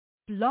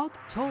Blog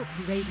Talk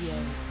Radio.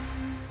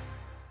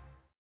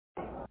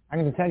 I'm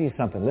going to tell you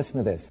something. Listen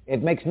to this.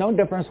 It makes no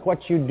difference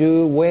what you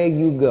do, where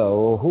you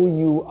go, who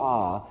you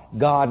are.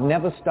 God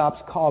never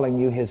stops calling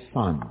you his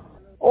son.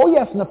 Oh,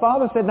 yes, and the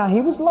father said, now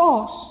he was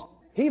lost.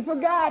 He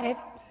forgot it.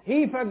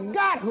 He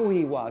forgot who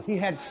he was. He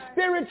had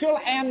spiritual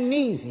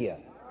amnesia.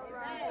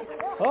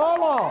 Oh,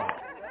 Lord.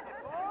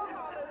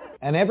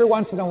 And every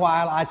once in a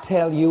while, I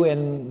tell you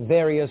in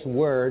various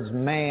words,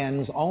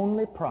 man's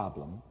only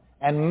problem.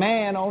 And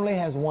man only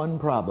has one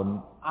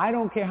problem. I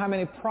don't care how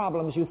many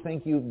problems you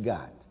think you've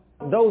got.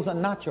 Those are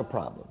not your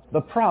problems. The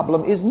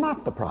problem is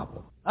not the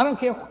problem. I don't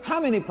care how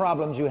many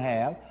problems you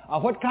have or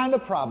what kind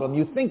of problem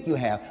you think you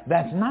have.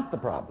 That's not the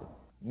problem.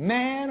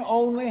 Man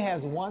only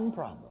has one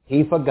problem.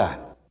 He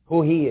forgot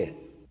who he is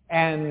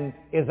and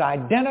is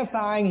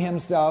identifying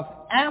himself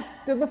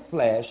after the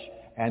flesh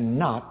and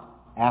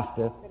not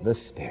after the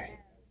spirit.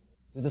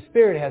 The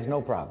spirit has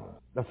no problem.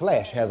 The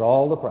flesh has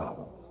all the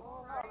problems.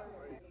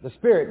 The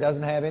spirit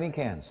doesn't have any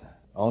cancer,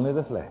 only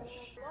the flesh.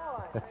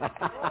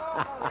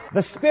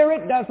 The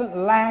spirit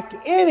doesn't lack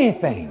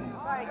anything.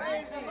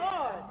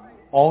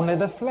 Only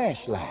the flesh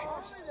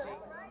lacks.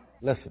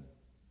 Listen,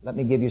 let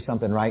me give you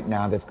something right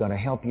now that's going to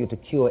help you to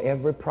cure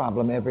every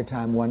problem every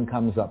time one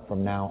comes up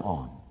from now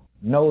on.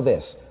 Know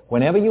this.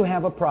 Whenever you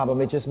have a problem,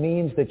 it just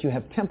means that you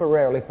have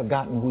temporarily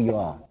forgotten who you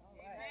are.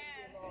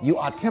 You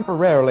are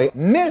temporarily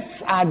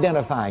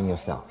misidentifying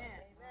yourself.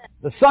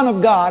 The Son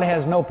of God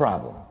has no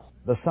problem.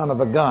 The son of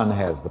a gun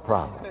has the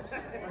problem.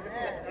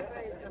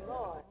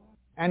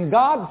 And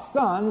God's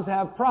sons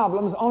have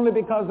problems only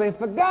because they've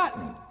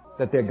forgotten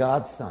that they're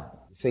God's son.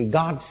 See,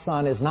 God's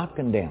son is not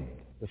condemned.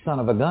 The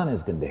son of a gun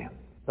is condemned.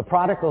 The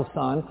prodigal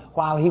son,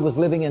 while he was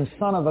living in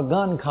son of a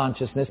gun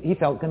consciousness, he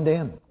felt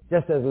condemned.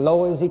 Just as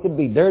low as he could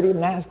be, dirty,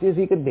 nasty as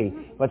he could be.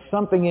 But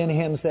something in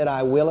him said,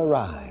 I will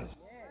arise.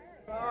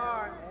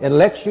 It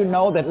lets you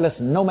know that,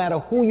 listen, no matter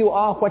who you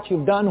are, what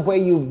you've done, where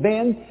you've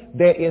been,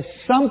 there is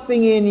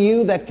something in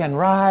you that can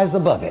rise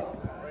above it.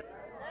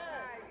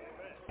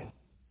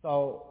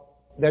 So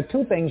there are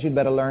two things you'd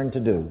better learn to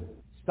do.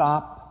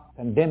 Stop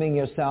condemning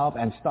yourself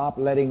and stop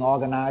letting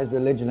organized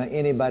religion or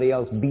anybody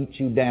else beat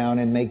you down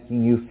and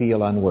making you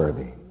feel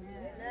unworthy.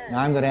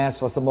 Now I'm going to ask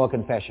for some more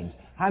confessions.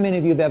 How many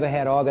of you have ever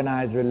had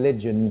organized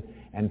religion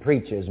and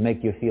preachers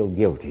make you feel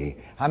guilty?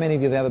 How many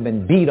of you have ever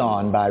been beat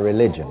on by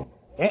religion?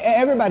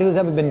 Everybody who's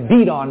ever been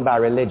beat on by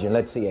religion,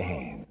 let's see a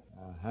hand.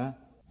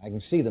 I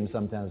can see them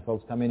sometimes.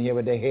 Folks come in here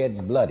with their heads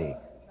bloody.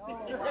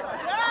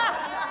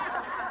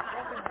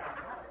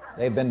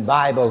 They've been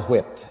Bible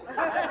whipped.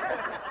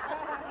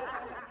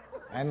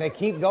 And they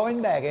keep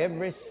going back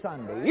every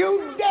Sunday.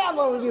 You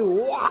devil, you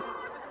what?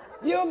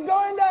 You're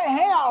going to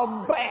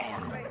hell,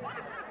 bam!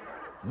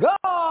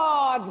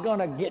 God's going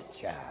to get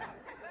you.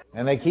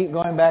 And they keep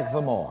going back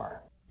for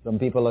more. Some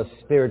people are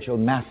spiritual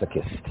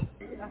masochists.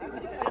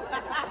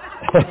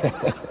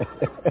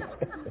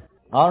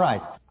 All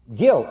right.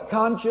 Guilt,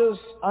 conscious,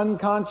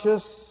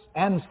 unconscious,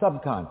 and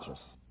subconscious,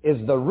 is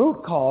the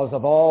root cause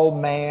of all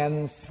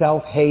man's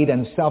self-hate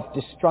and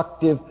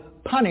self-destructive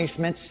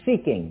punishment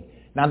seeking.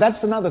 Now that's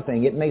another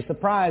thing. It may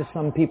surprise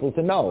some people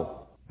to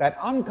know that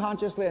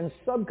unconsciously and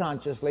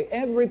subconsciously,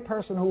 every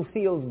person who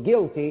feels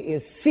guilty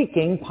is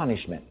seeking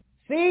punishment.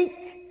 Seek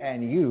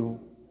and you.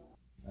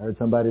 I heard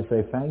somebody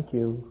say, thank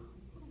you.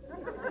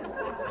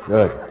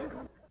 Good.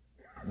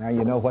 Now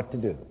you know what to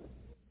do.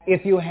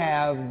 If you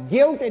have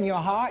guilt in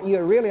your heart,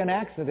 you're really an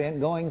accident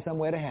going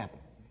somewhere to happen.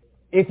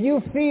 If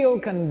you feel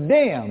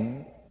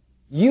condemned,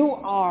 you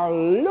are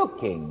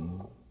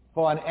looking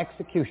for an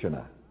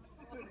executioner.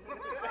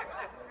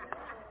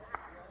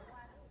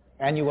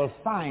 And you will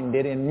find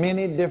it in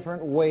many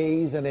different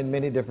ways and in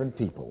many different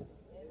people.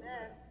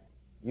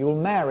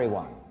 You'll marry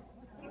one.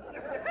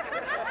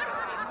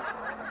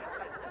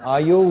 Or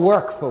you'll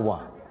work for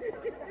one.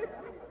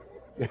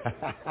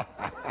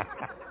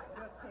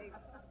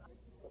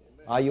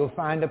 Or you'll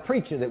find a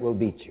preacher that will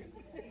beat you.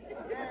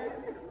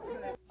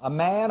 A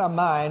man or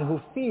mind who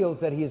feels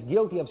that he is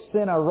guilty of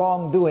sin or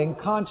wrongdoing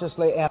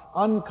consciously and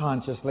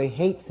unconsciously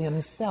hates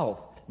himself.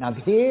 Now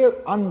here,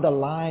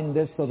 underline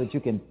this so that you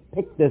can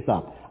pick this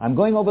up. I'm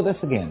going over this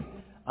again.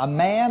 A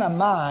man or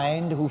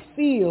mind who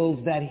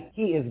feels that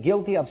he is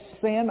guilty of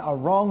sin or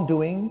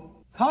wrongdoing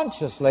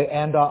consciously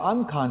and or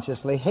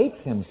unconsciously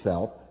hates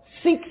himself,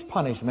 seeks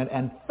punishment,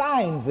 and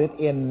finds it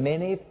in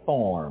many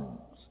forms,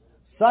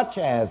 such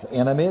as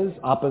enemies,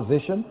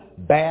 opposition,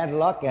 bad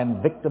luck, and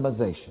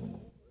victimization.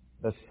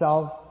 The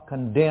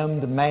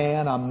self-condemned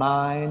man or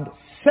mind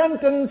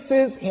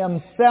sentences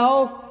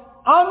himself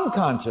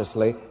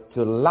unconsciously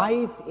to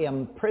life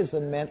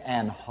imprisonment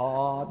and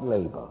hard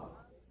labor.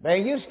 There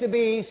used to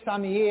be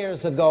some years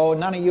ago,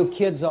 none of you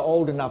kids are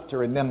old enough to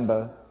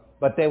remember,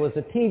 but there was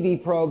a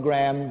TV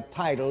program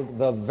titled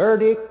The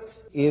Verdict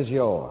Is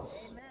Yours.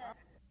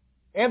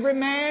 Every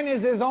man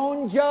is his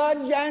own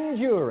judge and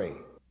jury.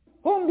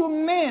 Whom do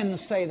men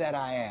say that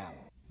I am?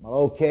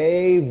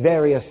 Okay,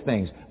 various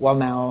things. Well,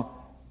 now,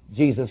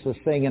 Jesus was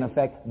saying, in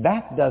effect,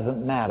 that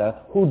doesn't matter.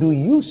 Who do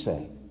you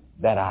say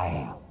that I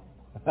am?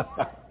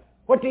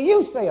 What do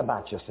you say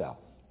about yourself?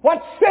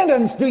 What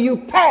sentence do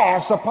you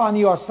pass upon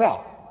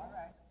yourself?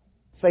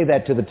 Say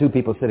that to the two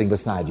people sitting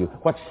beside you.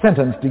 What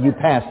sentence do you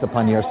pass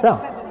upon yourself?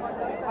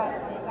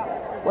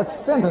 What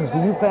sentence do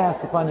you pass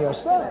upon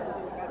yourself?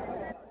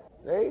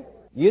 See?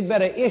 You'd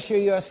better issue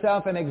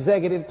yourself an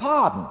executive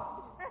pardon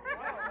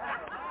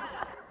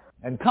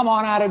and come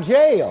on out of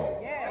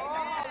jail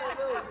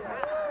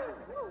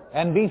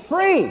and be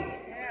free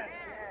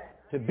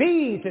to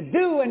be, to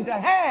do, and to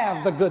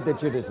have the good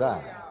that you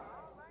desire.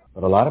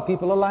 But a lot of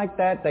people are like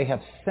that. They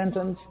have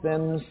sentenced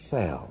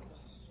themselves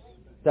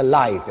to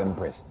life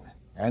imprisonment.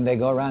 And they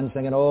go around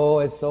singing, oh,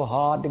 it's so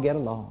hard to get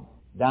along.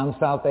 Down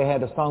south they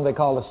had a song they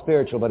called the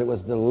spiritual, but it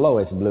was the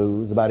lowest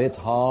blues about it's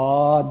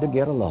hard to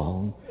get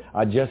along.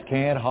 I just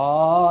can't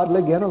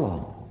hardly get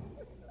along.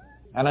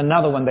 And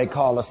another one they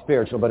call a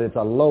spiritual, but it's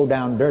a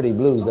low-down, dirty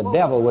blues. The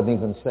devil wouldn't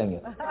even sing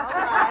it.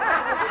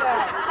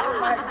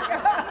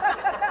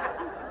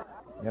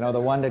 You know,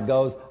 the one that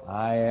goes,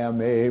 I am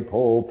a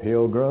poor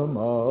pilgrim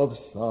of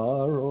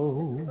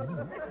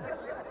sorrow.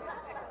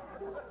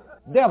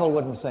 Devil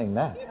wouldn't sing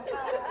that.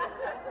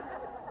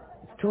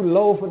 It's too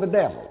low for the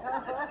devil.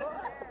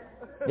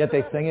 Yet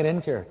they sing it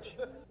in church.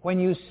 When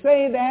you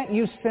say that,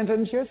 you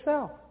sentence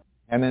yourself.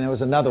 And then there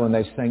was another one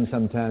they sing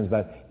sometimes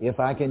about, if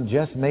I can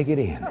just make it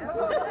in.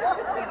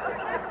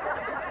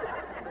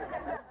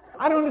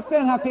 I don't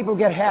understand how people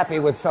get happy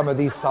with some of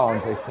these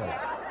songs they sing.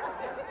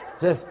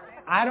 Just,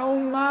 I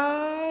don't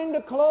mind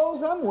the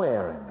clothes I'm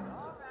wearing.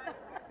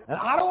 And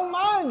I don't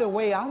mind the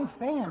way I'm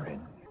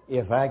faring.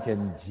 If I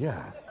can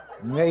just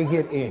make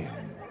it in.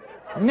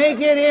 Make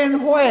it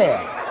in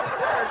where?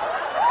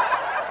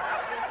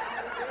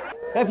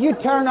 If you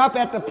turn up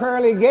at the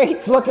pearly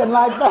gates looking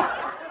like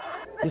that.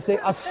 You see,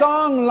 a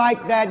song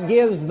like that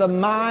gives the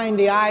mind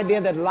the idea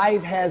that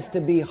life has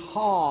to be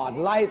hard.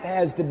 Life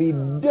has to be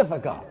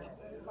difficult.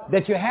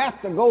 That you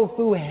have to go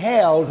through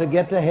hell to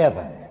get to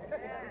heaven.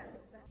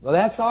 Well,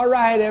 that's all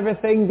right.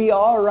 Everything be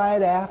all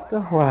right after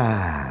a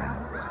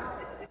while.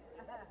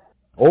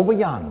 Over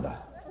yonder,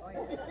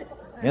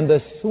 in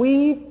the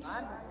sweet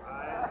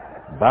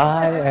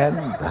by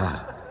and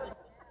by.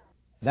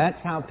 That's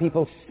how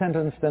people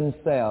sentence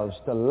themselves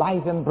to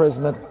life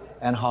imprisonment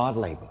and hard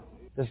labor.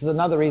 This is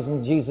another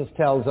reason Jesus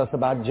tells us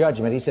about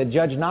judgment. He said,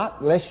 judge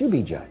not, lest you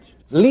be judged.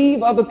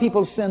 Leave other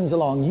people's sins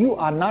alone. You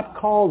are not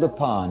called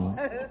upon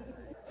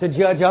to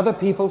judge other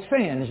people's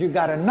sins. You've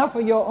got enough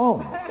of your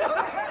own.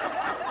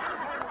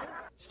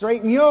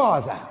 Straighten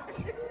yours out.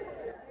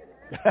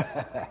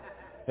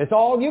 It's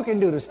all you can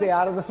do to stay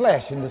out of the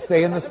flesh and to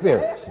stay in the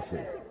spirit, you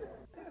see.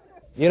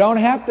 You don't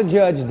have to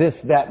judge this,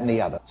 that, and the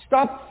other.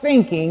 Stop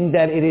thinking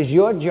that it is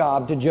your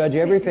job to judge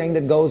everything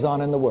that goes on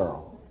in the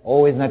world.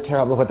 Oh, isn't that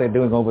terrible what they're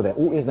doing over there?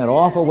 Oh, isn't that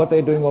awful what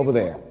they're doing over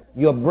there?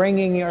 You're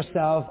bringing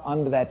yourself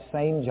under that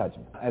same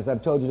judgment. As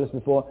I've told you this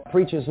before,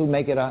 preachers who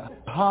make it a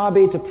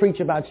hobby to preach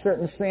about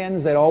certain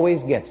sins, that always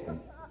gets them.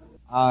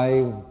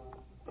 I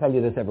tell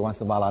you this every once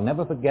in a while. I'll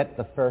never forget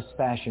the first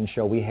fashion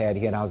show we had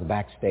here, and I was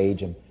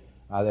backstage, and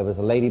there was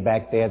a lady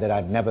back there that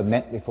I'd never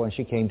met before, and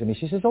she came to me.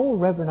 She says, oh,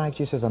 Reverend Ike,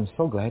 she says, I'm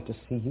so glad to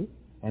see you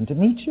and to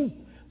meet you.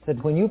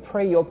 Said, when you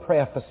pray your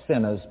prayer for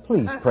sinners,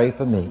 please pray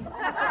for me.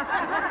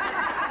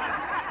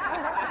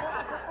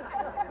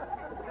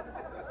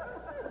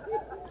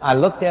 I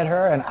looked at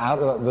her, and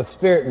the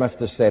Spirit must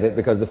have said it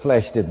because the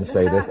flesh didn't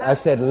say this. I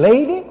said,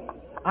 lady,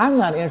 I'm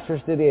not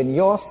interested in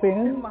your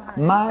sin,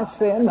 my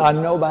sin, or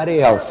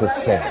nobody else's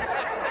sin.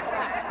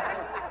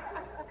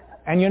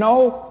 And you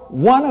know,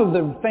 one of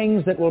the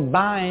things that will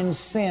bind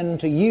sin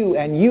to you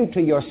and you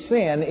to your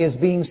sin is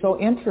being so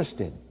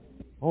interested.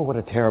 Oh, what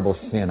a terrible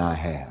sin I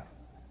have.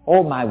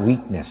 Oh, my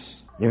weakness.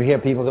 You ever hear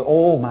people say,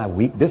 oh,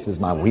 this is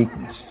my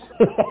weakness.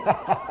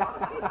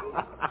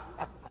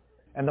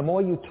 And the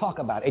more you talk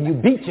about it, and you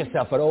beat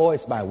yourself at, oh,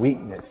 it's my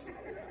weakness.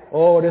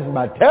 Oh, this is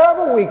my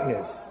terrible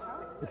weakness.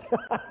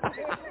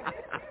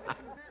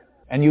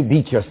 And you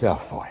beat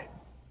yourself for it.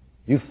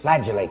 You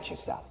flagellate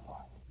yourself for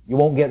it. You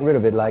won't get rid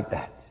of it like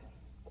that.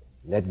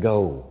 Let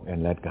go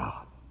and let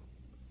God.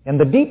 In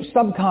the deep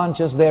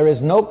subconscious, there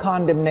is no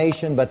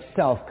condemnation but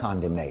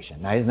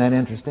self-condemnation. Now, isn't that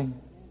interesting?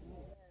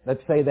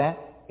 Let's say that.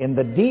 In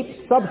the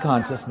deep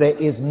subconscious, there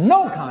is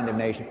no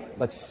condemnation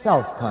but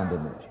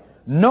self-condemnation.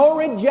 No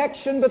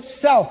rejection but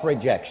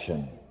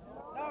self-rejection.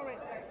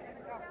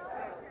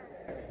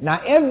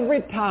 Now,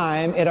 every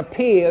time it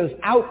appears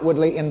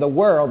outwardly in the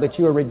world that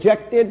you are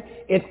rejected,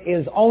 it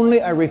is only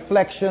a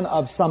reflection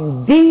of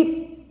some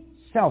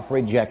deep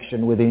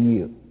self-rejection within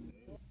you.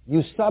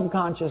 You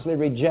subconsciously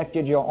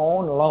rejected your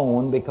own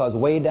loan because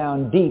way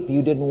down deep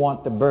you didn't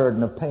want the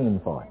burden of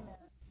paying for it.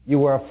 You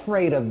were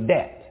afraid of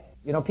debt.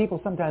 You know, people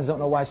sometimes don't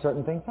know why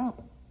certain things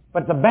happen.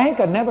 But the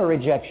banker never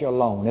rejects your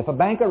loan. If a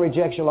banker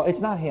rejects your loan,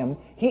 it's not him.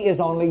 He is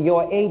only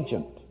your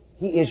agent.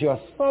 He is your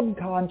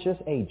subconscious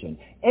agent.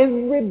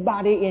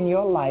 Everybody in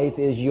your life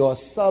is your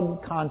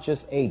subconscious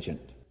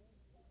agent.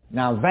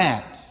 Now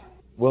that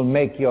will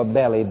make your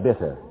belly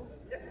bitter,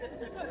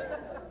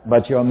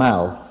 but your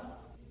mouth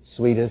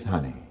sweet as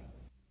honey.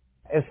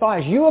 As far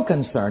as you are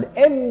concerned,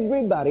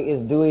 everybody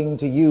is doing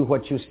to you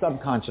what you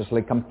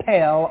subconsciously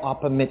compel or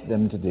permit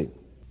them to do.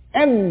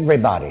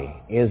 Everybody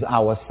is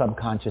our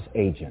subconscious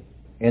agent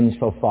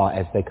insofar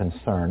as they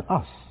concern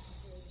us.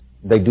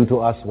 They do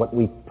to us what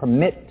we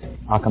permit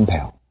or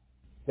compel.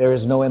 There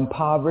is no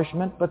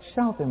impoverishment but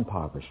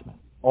self-impoverishment,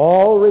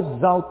 all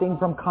resulting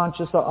from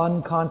conscious or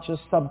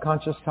unconscious,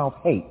 subconscious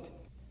self-hate.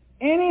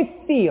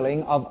 Any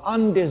feeling of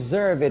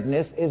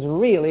undeservedness is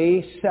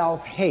really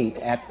self-hate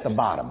at the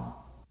bottom.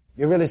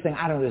 You're really saying,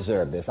 I don't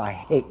deserve this. I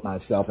hate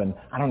myself and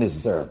I don't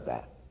deserve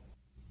that.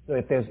 So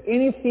if there's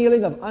any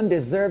feeling of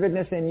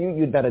undeservedness in you,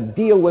 you'd better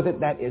deal with it.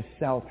 That is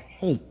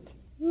self-hate.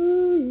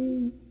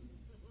 It's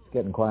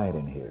getting quiet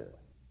in here.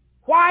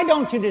 Why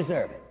don't you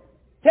deserve it?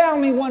 Tell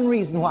me one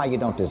reason why you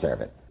don't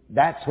deserve it.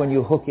 That's when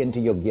you hook into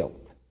your guilt.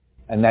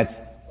 And that's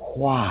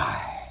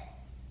why.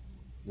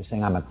 You're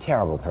saying, I'm a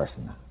terrible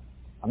person.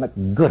 I'm not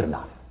good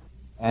enough.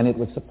 And it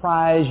would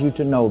surprise you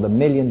to know the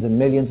millions and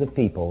millions of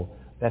people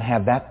that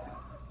have that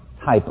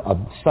type of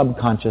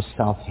subconscious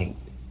self-hate,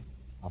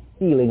 a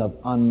feeling of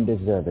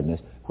undeservedness,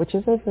 which,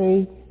 as I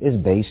say, is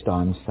based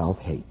on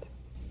self-hate.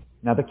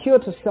 Now, the cure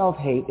to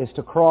self-hate is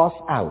to cross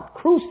out,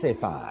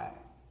 crucify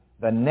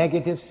the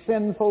negative,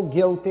 sinful,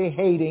 guilty,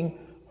 hating,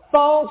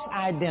 false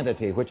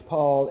identity, which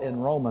Paul in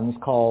Romans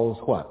calls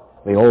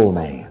what? The old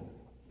man.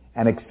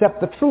 And accept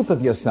the truth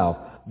of yourself,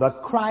 the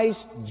Christ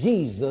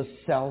Jesus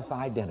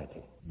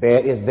self-identity.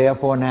 There is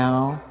therefore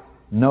now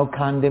no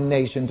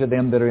condemnation to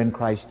them that are in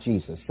Christ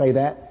Jesus. Say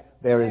that.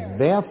 There is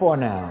therefore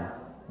now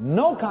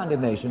no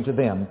condemnation to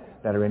them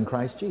that are in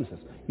Christ Jesus.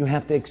 You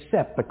have to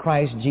accept the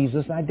Christ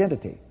Jesus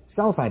identity,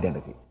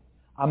 self-identity.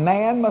 A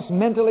man must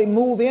mentally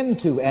move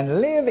into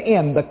and live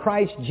in the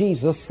Christ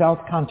Jesus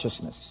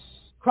self-consciousness.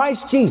 Christ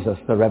Jesus,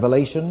 the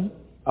revelation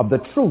of the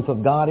truth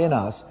of God in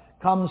us,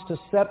 comes to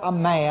set a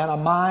man, a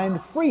mind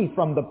free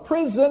from the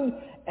prison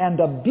and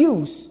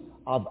abuse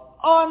of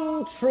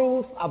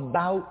untruth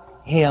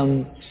about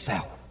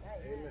himself.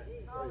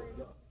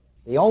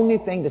 The only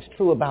thing that's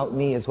true about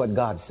me is what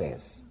God says.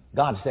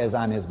 God says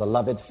I'm his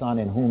beloved Son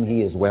in whom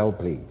he is well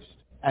pleased.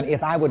 And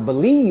if I would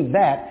believe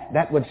that,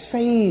 that would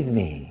save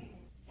me.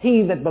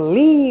 He that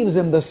believes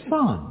in the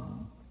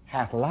Son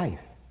hath life.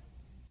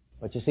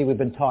 But you see, we've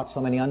been taught so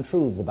many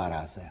untruths about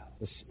ourselves.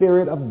 The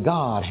Spirit of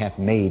God hath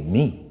made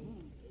me,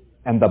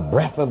 and the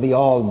breath of the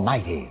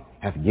Almighty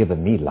hath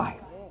given me life.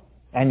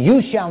 And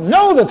you shall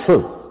know the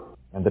truth,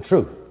 and the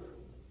truth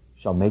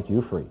shall make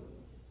you free.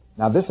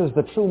 Now, this is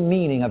the true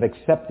meaning of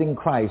accepting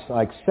Christ, or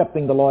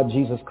accepting the Lord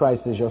Jesus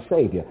Christ as your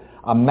Savior.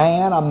 A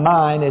man, a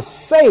mind is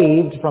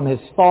saved from his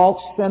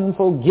false,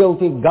 sinful,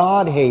 guilty,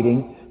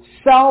 God-hating,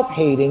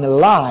 self-hating,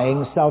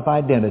 lying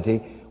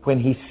self-identity when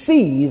he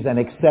sees and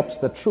accepts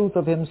the truth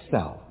of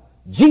himself,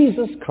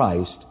 Jesus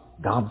Christ,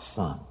 God's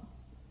Son.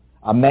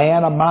 A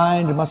man, a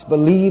mind must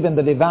believe in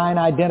the divine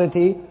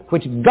identity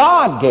which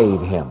God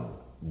gave him.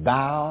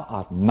 Thou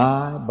art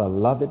my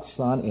beloved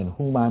Son in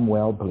whom I'm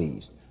well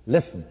pleased.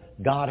 Listen,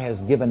 God has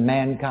given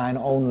mankind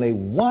only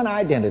one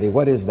identity.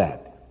 What is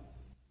that?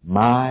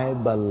 My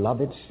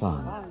beloved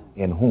Son,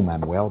 in whom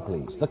I'm well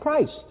pleased. The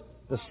Christ,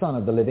 the Son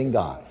of the living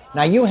God.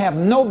 Now, you have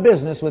no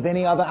business with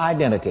any other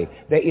identity.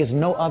 There is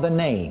no other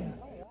name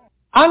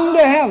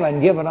under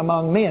heaven given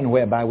among men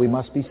whereby we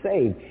must be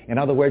saved. In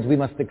other words, we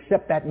must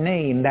accept that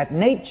name, that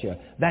nature,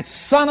 that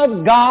Son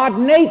of God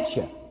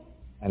nature,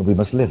 and we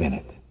must live in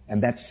it.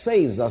 And that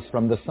saves us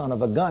from the son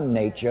of a gun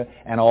nature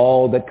and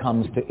all that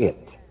comes to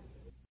it.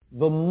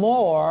 The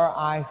more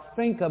I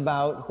think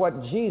about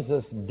what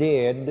Jesus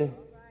did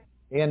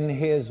in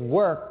his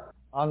work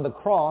on the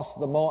cross,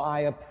 the more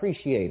I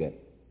appreciate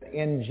it.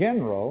 In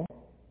general,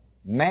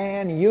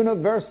 man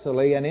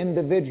universally and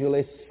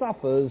individually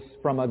suffers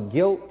from a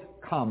guilt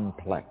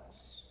complex.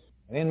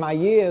 And in my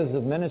years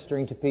of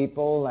ministering to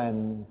people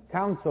and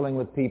counseling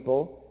with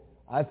people,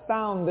 I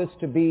found this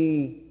to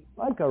be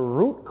like a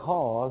root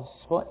cause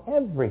for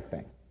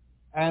everything.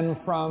 And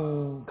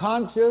from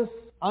conscious,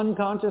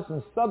 unconscious,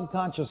 and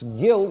subconscious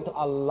guilt,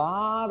 a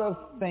lot of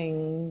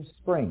things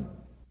spring.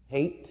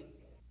 Hate,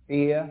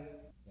 fear,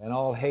 and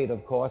all hate,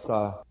 of course,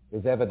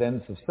 is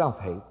evidence of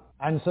self-hate.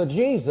 And so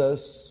Jesus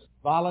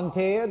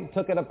volunteered,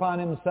 took it upon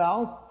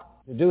himself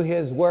to do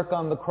his work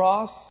on the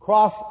cross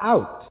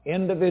out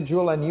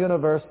individual and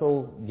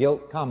universal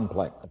guilt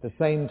complex. At the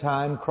same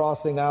time,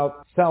 crossing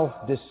out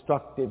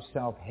self-destructive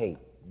self-hate.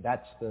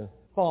 That's the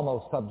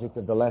foremost subject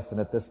of the lesson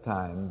at this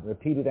time.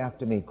 Repeat it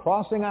after me.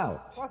 Crossing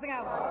out. Crossing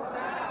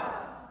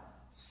out.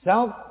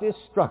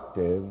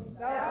 Self-destructive.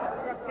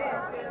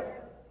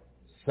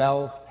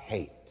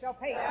 Self-hate.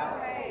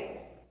 Self-hate.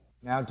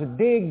 Now, to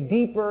dig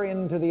deeper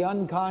into the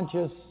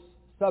unconscious,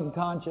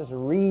 subconscious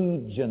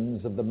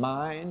regions of the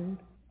mind,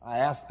 I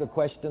asked a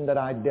question that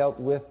I dealt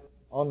with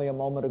only a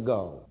moment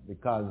ago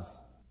because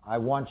I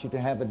want you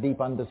to have a deep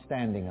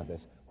understanding of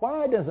this.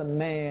 Why does a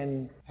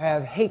man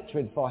have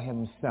hatred for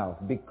himself?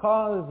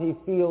 Because he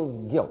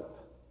feels guilt.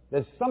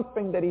 There's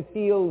something that he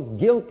feels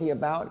guilty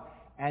about,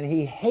 and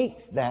he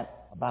hates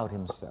that about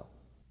himself.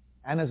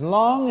 And as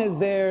long as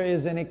there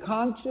is any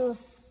conscious,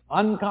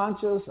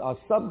 unconscious or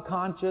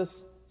subconscious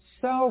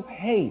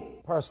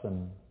self-hate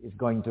person is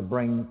going to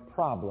bring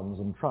problems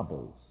and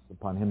troubles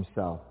upon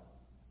himself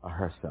or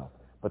herself.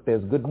 But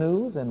there's good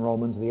news in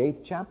Romans, the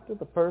 8th chapter,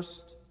 the 1st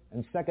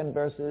and 2nd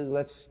verses.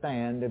 Let's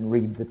stand and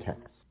read the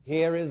text.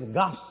 Here is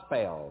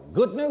gospel,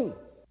 good news.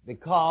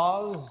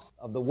 Because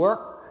of the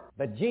work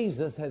that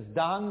Jesus has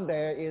done,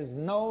 there is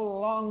no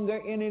longer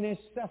any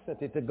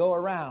necessity to go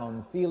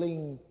around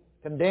feeling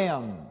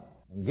condemned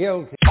and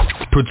guilty.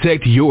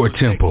 Protect your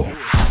temple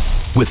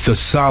with the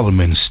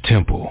Solomon's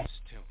Temple.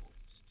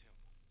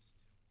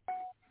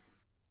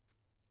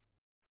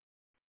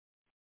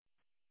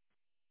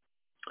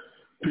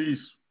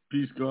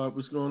 Peace, God.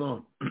 What's going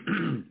on?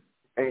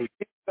 Hey,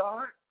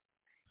 God.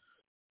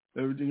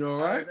 Everything all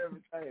right?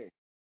 Everything.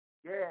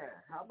 Yeah.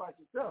 How about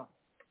yourself?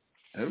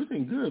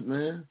 Everything good,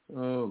 man.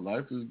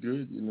 Life is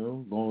good, you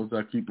know. As long as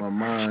I keep my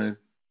mind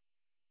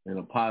in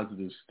a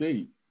positive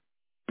state,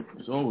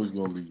 it's always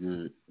going to be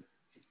good.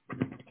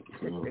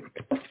 So,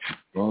 as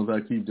long as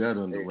I keep that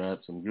under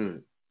wraps, I'm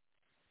good.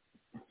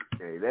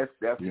 Hey, that's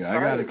yeah. I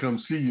got to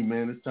come see you,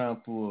 man. It's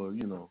time for a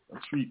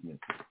treatment.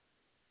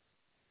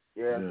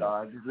 Yeah,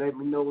 God. Just let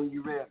me know when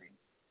you're ready.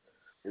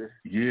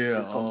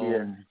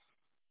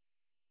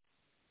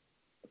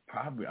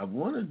 Probably. I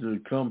wanted to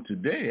come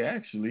today,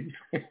 actually,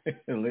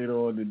 later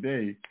on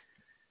today.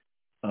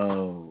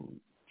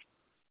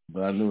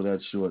 But I know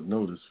that's short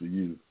notice for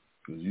you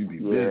because you be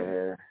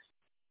busy.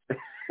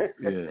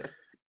 Yeah.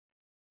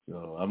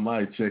 So I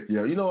might check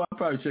you out. You know, I'll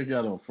probably check you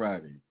out on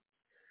Friday.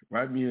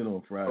 Write me in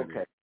on Friday.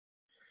 Okay.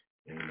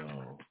 And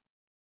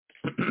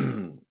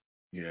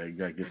yeah, you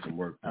gotta get some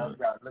work done. I've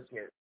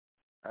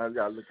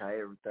got to look at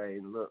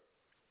everything. Look.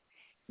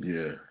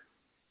 Yeah.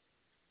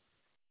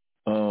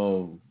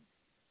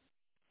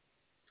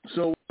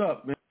 So what's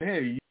up, man?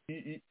 Hey,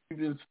 you've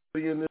been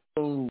studying this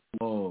old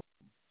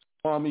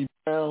Kwame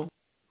Brown?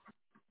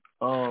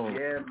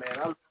 Yeah, man.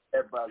 I love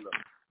that brother.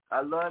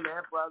 I like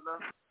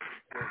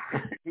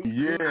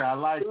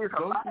it.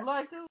 Don't you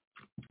like him?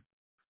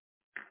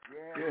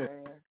 Yeah,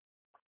 man.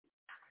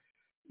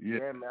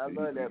 Yeah, man. I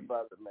love that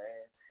brother,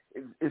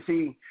 man.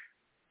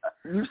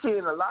 You're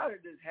seeing a lot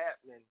of this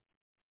happening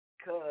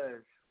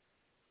because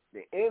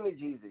the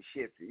energies are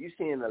shifting. You're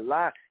seeing a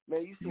lot,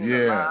 man. You're seeing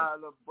a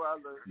lot of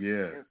brothers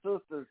and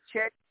sisters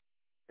check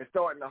and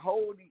starting to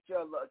hold each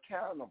other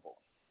accountable.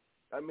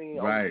 I mean,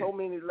 on so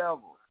many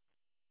levels.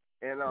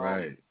 And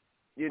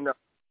you know,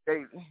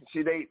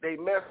 they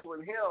mess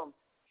with him,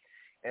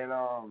 and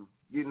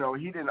you know,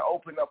 he didn't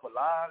open up a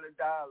lot of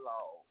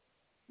dialogue.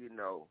 You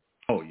know.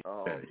 Oh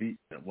yeah.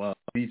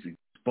 He's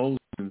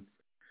exposing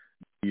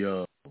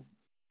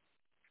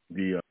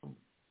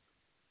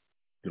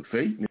the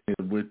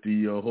fakeness with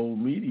the whole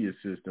media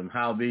system,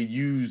 how they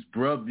use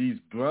these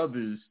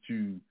brothers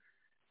to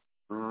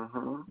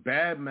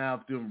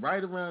badmouth them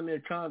right around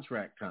their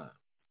contract time.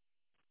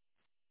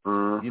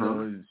 You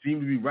know, it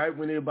seems to be right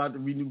when they're about to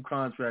renew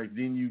contracts,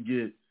 then you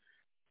get,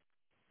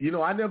 you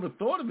know, I never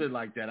thought of it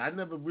like that. I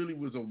never really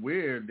was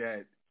aware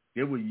that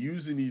they were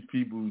using these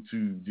people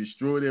to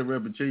destroy their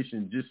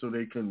reputation just so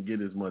they couldn't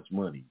get as much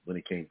money when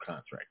it came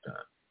contract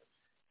time.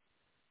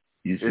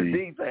 You see? It's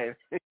deep, man.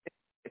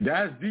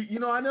 That's deep. You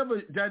know,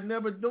 that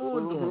never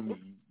dawned on me.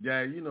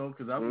 That, you know,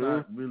 because I'm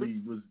not really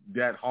was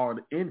that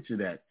hard into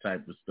that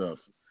type of stuff.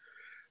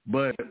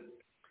 But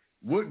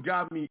what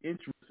got me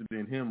interested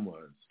in him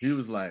was he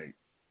was like,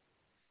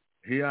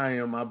 here I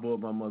am, I bought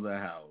my mother a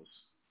house.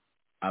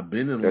 I've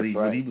been in the league.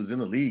 Right. When he was in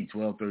the league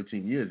 12,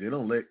 13 years. They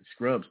don't let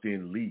scrubs stay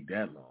in the league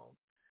that long.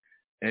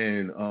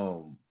 And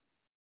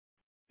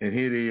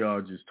here they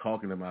are just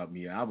talking about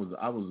me. I was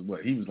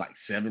what? He was like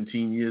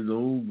 17 years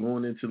old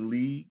going into the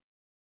league.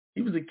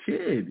 He was a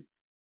kid.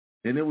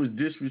 And it was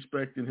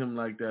disrespecting him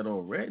like that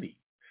already.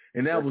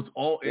 And that was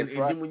all. And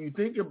then when you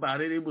think about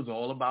it, it was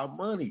all about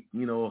money.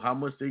 You know, how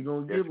much they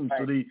going to give him.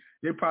 So they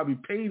probably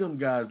pay them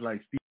guys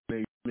like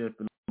Stephen A. Smith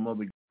and some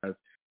other guys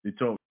to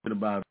talk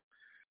about him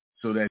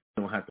so that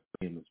they don't have to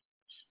pay him as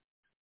much.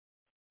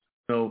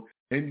 So,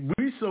 and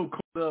we so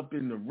caught up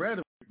in the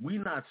rhetoric, we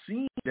not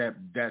seeing that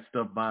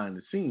stuff behind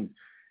the scenes.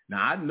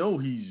 Now, I know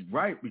he's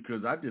right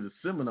because I did a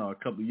seminar a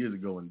couple of years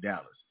ago in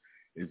Dallas.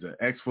 It's an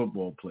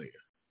ex-football player.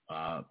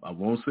 I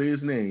won't say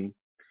his name.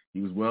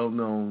 He was well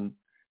known.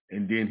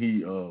 And then he,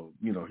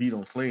 you know, he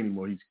don't play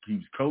anymore.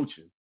 He's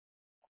coaching,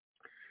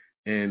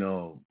 and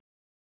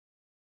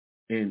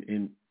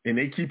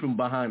they keep him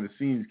behind the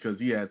scenes because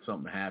he had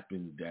something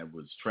happen that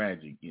was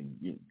tragic,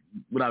 and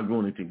without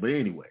going into. But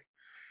anyway,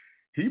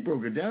 he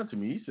broke it down to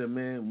me. He said,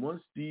 "Man,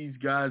 once these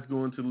guys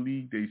go into the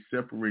league, they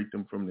separate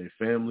them from their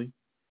family,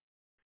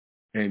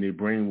 and they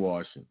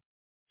brainwash them,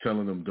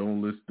 telling them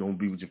don't listen, don't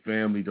be with your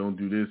family, don't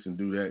do this and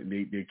do that. And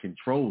they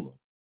control them."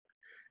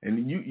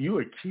 And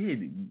you're a kid,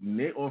 and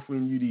they're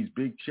offering you these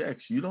big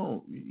checks. You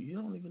don't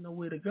even know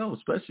where to go,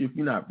 especially if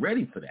you're not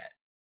ready for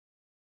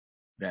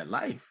that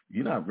life.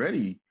 You're not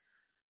ready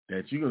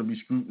that you're going to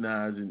be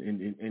scrutinized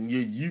and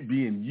you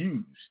being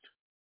used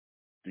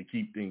to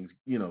keep things,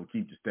 you know,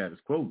 keep the status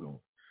quo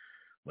going.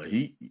 But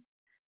he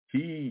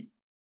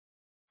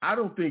I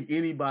don't think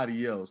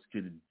anybody else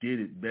could have did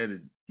it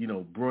better,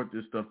 brought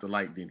this stuff to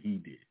light than he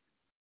did.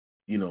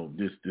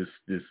 This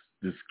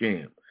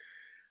scam.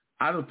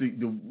 I don't think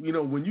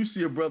when you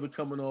see a brother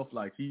coming off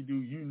like he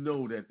do, you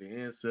know that the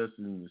ancestors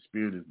and the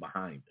spirit is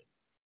behind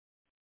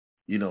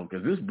him.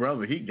 Because this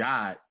brother, he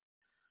got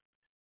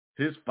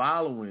his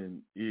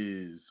following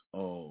is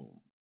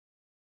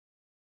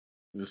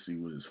let's see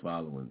what his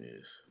following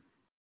is.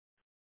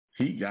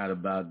 He got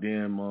about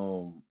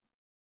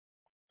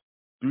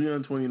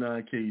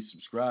 329K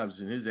subscribers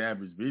in his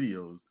average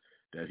videos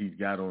that he's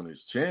got on his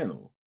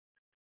channel.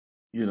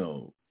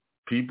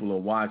 People are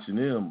watching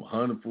him.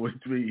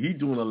 143. He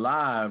doing a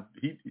live.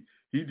 He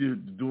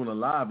doing a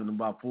live, and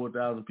about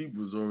 4,000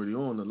 people is already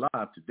on the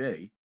live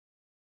today.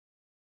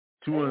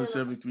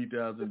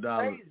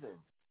 $273,000.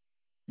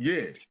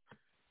 Yeah.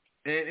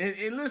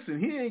 And listen,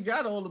 he ain't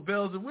got all the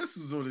bells and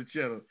whistles on the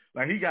channel.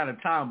 Like, he got a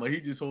timer. He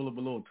just hold up a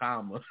little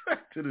timer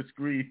to the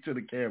screen, to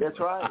the camera. That's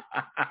right.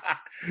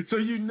 So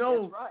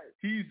That's right.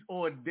 He's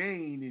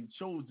ordained and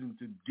chosen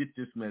to get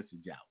this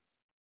message out.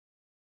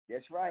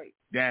 That's right.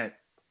 That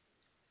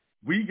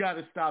we got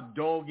to stop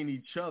dogging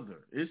each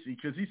other. It's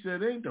because he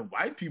said it ain't the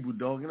white people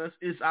dogging us.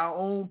 It's our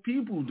own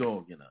people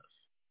dogging us.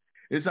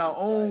 It's our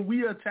own. Right.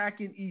 We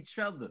attacking each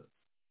other.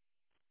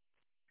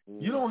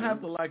 Mm-hmm. You don't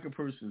have to like a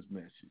person's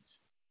message.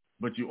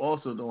 But you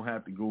also don't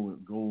have to go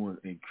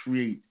and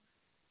create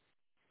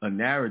a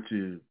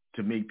narrative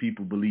to make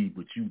people believe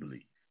what you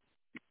believe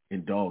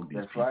and dog these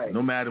people, right.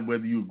 No matter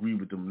whether you agree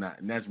with them or not.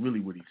 And that's really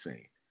what he's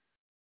saying.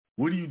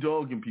 What are you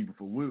dogging people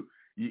for? We're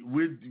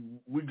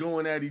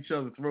going at each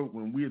other's throat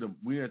when we're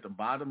at the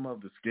bottom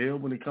of the scale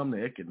when it comes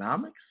to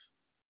economics.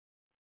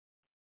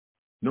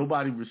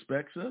 Nobody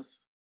respects us.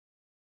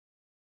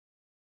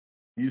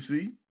 You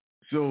see?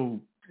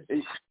 So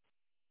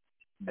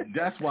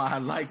that's why I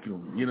like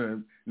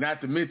him,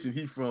 not to mention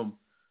he's from,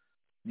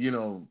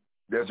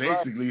 that's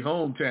basically right.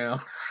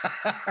 hometown.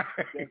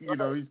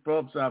 He's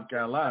from South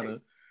Carolina,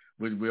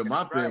 which where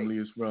my family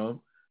is from.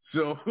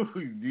 So,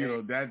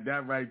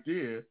 that right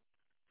there,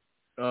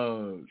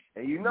 and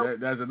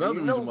that's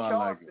another reason why I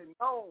like him.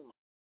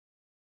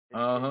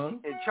 And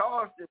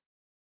Charleston,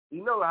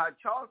 how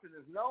Charleston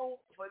is known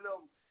for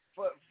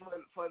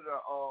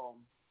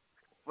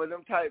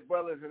them type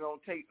brothers that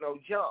don't take no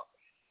jump.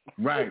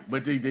 Right,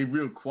 but they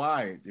real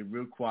quiet. They're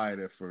real quiet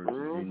at first,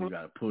 and then you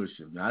got to push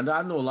them. Now,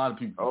 I know a lot of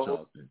people from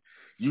Charleston.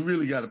 You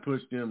really got to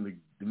push them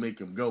to make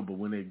them go, but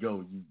when they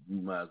go,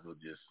 you might as well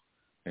just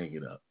hang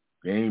it up.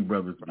 They ain't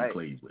brothers to be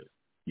played with.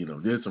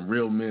 There's some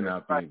real men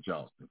out there in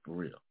Charleston, for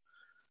real.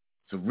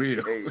 Some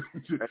real,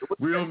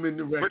 real men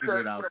to reckon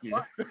with out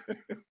there.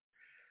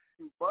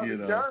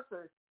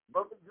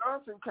 Bubba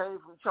Johnson came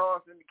from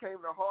Charleston,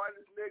 became the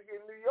hardest nigga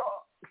in New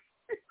York.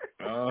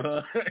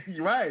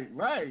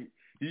 Right.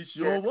 He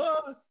sure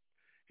was.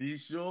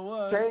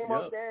 Came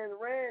up there and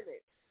ran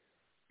it.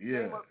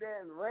 Yeah. Came up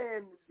there and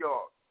ran New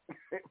York.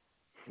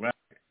 Right.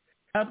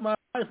 Half my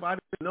life, I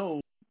didn't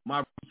know my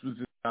roots was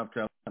in South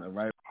Carolina,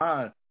 right?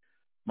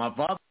 My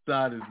father's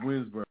side is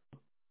Winsboro,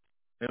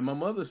 and my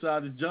mother's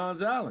side is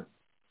Johns Island.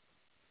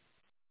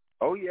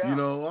 Oh, yeah.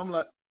 I'm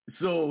like,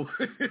 so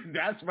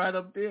that's right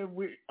up there,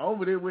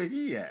 over there where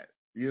he at,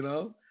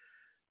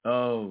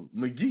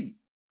 McGee.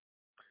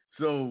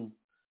 So,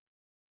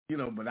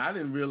 but I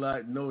didn't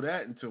know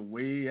that until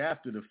way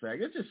after the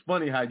fact. It's just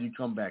funny how you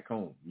come back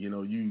home.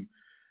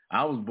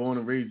 I was born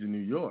and raised in New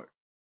York,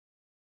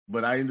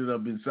 but I ended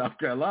up in South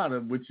Carolina,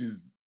 which is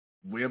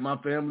where my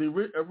family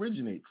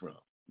originate from,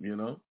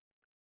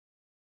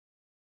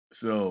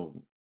 So,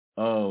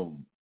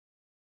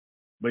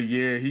 but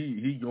yeah,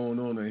 he going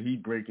on and he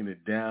breaking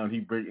it down.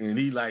 He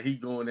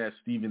going at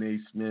Stephen A.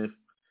 Smith.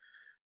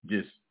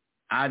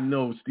 I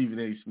know Stephen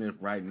A. Smith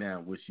right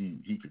now wish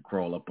he could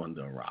crawl up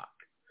under a rock.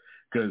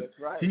 Because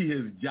he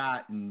has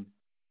gotten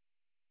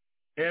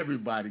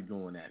everybody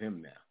going at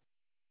him now.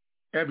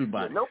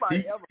 Everybody. Yeah,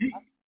 nobody ever.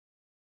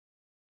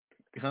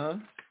 Huh?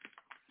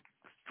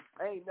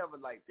 I ain't never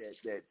liked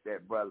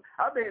that brother.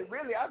 I've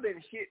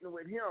been shitting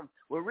with him.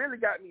 What really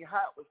got me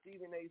hot with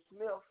Stephen A.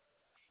 Smith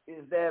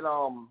is that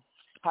how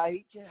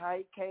he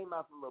came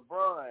out from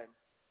LeBron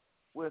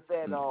with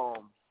that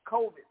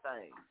COVID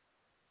thing.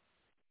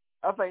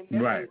 I think that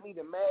made me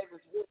the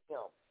maddest with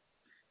him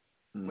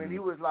when he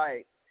was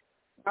like,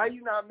 "Why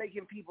you not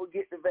making people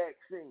get the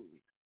vaccine?"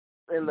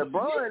 And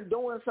LeBron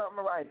doing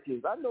something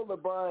righteous. I know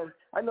LeBron.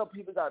 I know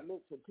people got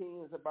mixed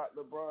opinions about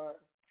LeBron,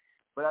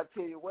 but I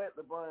tell you what,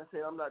 LeBron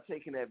said, "I'm not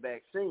taking that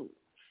vaccine."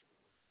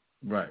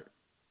 Right.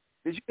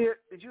 Did you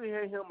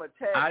hear him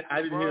attack? I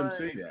didn't hear him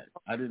say that.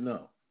 I didn't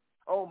know.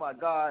 Oh my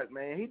God,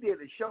 man! He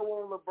did a show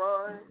on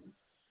LeBron,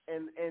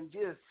 and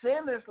just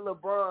sentenced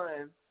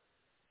LeBron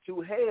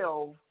to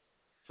hell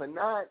for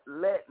not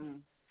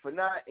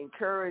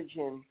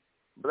encouraging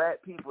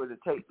black people to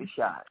take the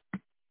shot,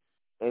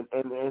 and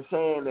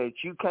saying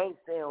that you can't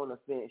stay on the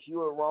fence. You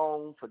were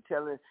wrong for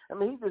telling. I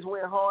mean, he just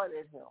went hard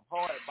at him,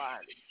 hard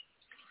body.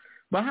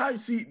 But how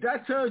see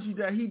that tells you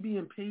that he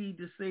being paid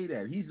to say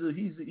that. He's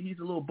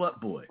a little butt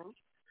boy.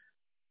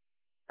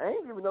 I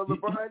didn't even know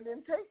LeBron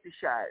didn't take the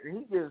shot.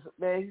 He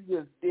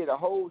just did a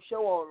whole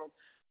show on him.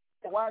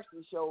 I watched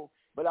the show,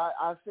 but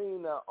I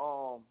seen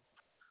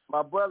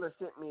my brother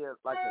sent me a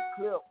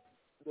clip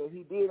that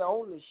he did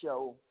on the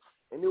show,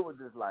 and it was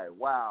just like,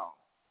 wow.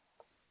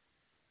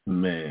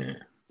 Man.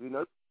 You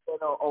know,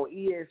 on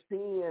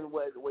ESPN,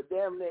 where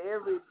damn near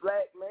every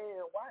black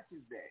man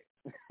watches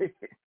that.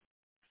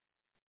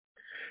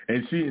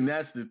 And see, and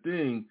that's the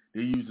thing.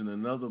 They're using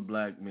another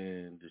black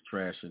man to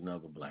trash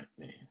another black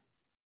man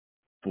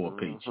for a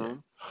paycheck.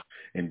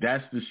 And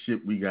that's the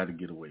shit we got to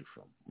get away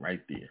from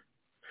right there.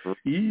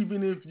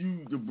 Even if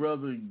the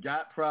brother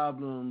got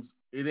problems,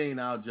 it ain't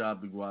our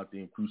job to go out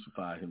there and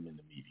crucify him in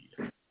the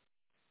media.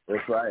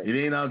 That's right. It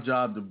ain't our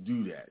job to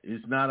do that.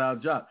 It's not our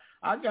job.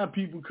 I got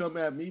people come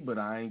at me, but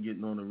I ain't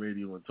getting on the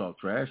radio and talk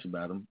trash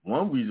about him.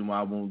 One reason why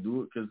I won't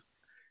do it, because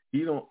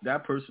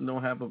that person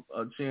don't have a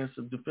chance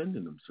of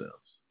defending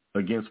themselves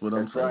against what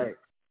I'm saying. Right.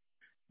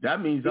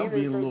 That means I'm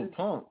being a little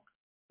punk,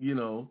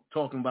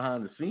 talking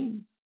behind the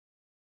scenes.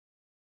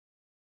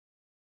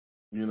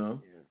 Yeah.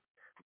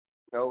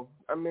 No,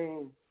 I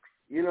mean,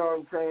 you know what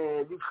I'm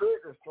saying? You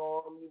could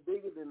destroy them. You're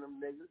bigger than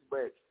them niggas,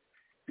 but,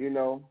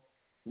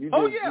 of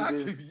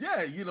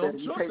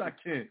course I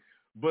can.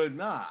 But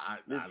nah, I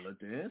let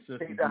the ancestors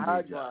do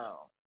their job.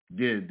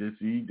 Yeah,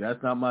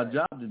 that's not my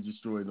job to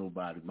destroy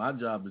nobody. My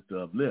job is to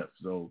uplift.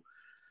 So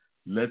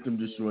let them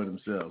destroy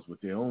themselves with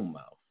their own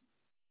mouth.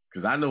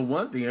 Because I know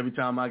one thing, every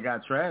time I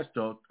got trash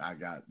talk, I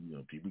got,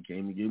 people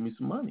came and gave me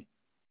some money.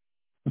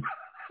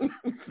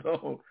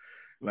 So,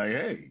 like,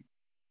 hey,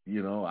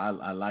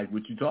 I like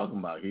what you're talking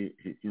about. Here,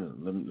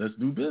 let's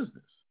do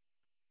business.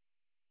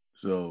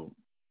 So,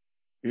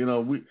 we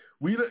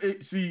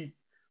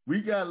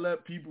got to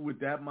let people with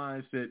that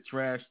mindset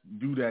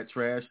do that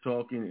trash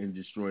talking and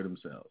destroy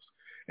themselves.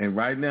 And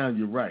right now,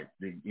 you're right.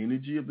 The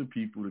energy of the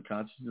people, the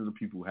consciousness of the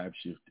people have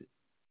shifted.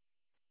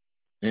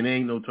 And there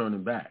ain't no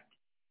turning back.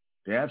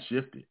 They have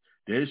shifted.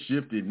 They're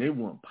shifted, and they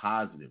want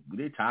positive.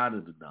 They're tired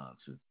of the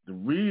nonsense. The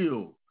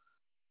real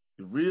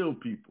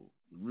people,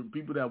 the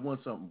people that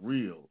want something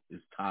real, is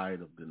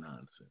tired of the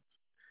nonsense.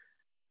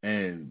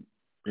 And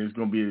it's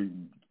going to be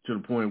to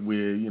the point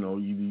where, you're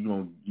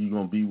going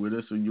to be with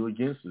us or you're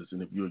against us.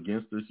 And if you're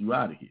against us, you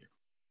out of here.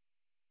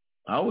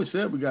 I always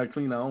said we got to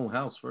clean our own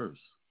house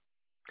first.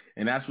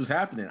 And that's what's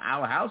happening.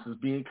 Our house is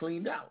being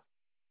cleaned out.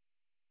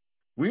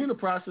 We're in the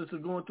process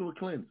of going through a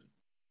cleansing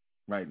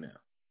right now.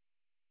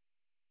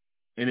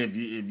 And if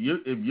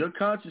your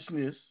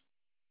consciousness,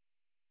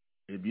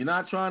 if you're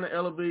not trying to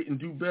elevate and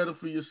do better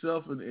for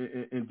yourself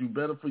and do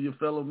better for your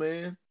fellow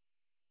man,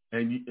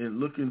 and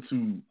looking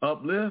to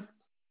uplift,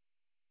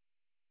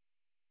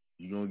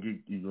 you're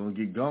gonna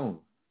get gone.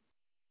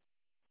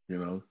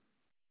 In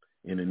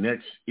the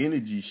next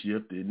energy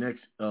shift, the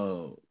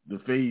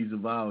phase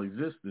of our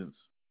existence,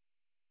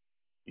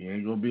 you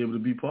ain't gonna be able to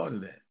be part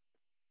of that.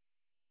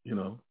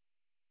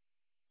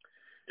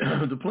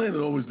 The planet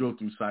always goes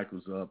through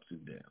cycles of ups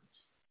and downs,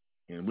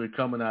 and we're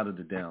coming out of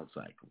the down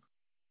cycle.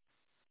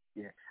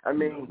 Yeah, I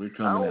mean, I be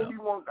trying not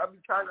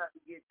to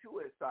get too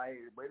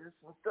excited, but there's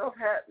some stuff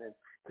happening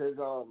because,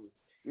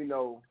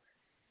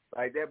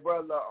 like that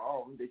brother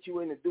that you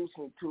introduced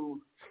me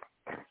to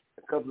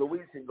a couple of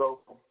weeks ago,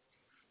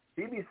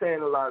 he be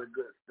saying a lot of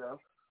good stuff,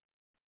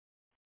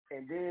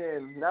 and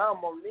then now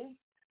Monique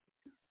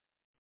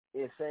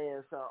is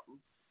saying something.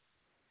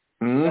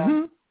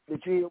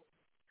 That you.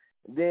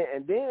 Then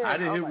I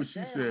didn't hear what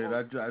she said.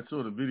 I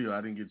saw the video.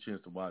 I didn't get a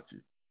chance to watch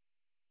it.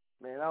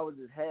 Man, I was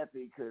just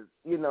happy because,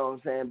 you know what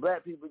I'm saying,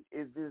 black people,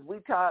 we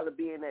tired of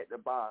being at the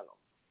bottom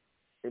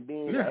and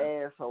being an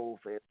asshole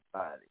for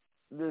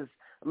everybody.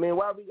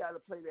 Why we got to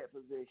play that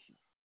position?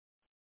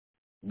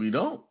 We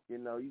don't.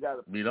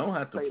 We don't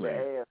have to play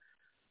the ass.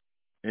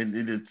 And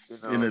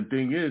the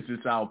thing is,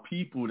 it's our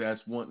people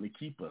that's wanting to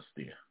keep us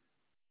there.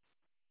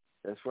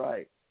 That's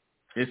right.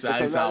 It's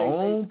our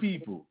own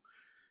people.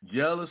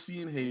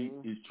 Jealousy and hate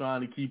is trying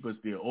to keep us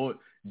there, or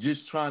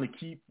just trying to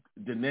keep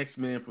the next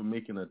man from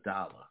making a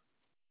dollar.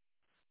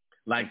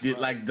 Like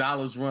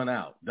dollars run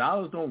out.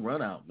 Dollars don't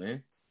run out,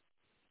 man.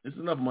 There's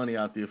enough money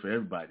out there for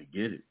everybody to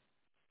get it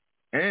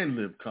and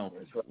live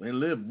comfortable and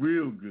live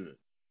real good.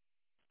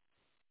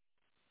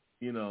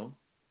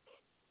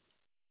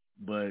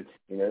 But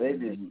they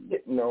just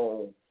shitting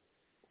on.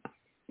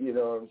 You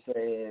know what I'm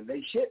saying?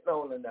 They shitting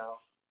on her now.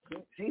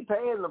 She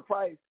paying the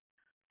price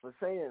for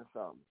saying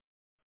something.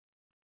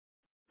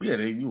 Yeah,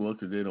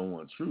 because they don't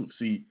want truth.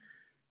 See,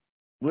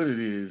 what it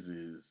is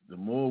the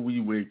more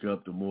we wake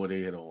up, the more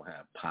they don't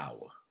have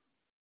power.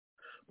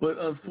 But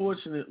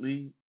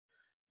fortunately,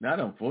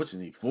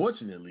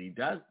 fortunately,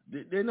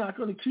 they're not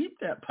going to keep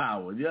that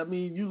power. I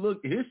mean,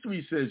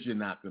 history says you're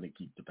not going to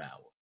keep the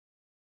power.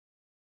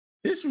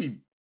 History,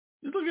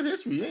 just look at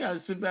history. You ain't got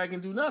to sit back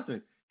and do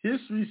nothing.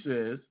 History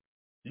says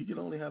you can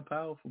only have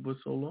power for but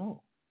so long.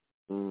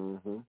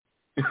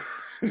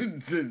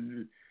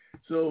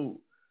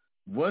 So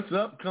what's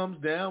up comes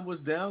down,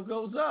 what's down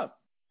goes up.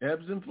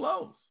 Ebbs and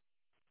flows.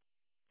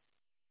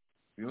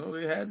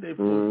 They had their,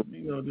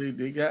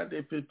 they got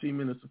their 15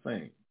 minutes of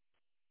fame.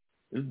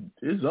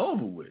 it's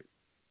over with.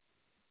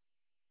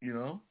 You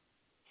know,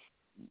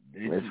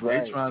 they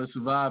trying to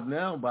survive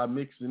now by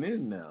mixing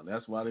in now.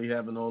 That's why they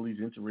having all these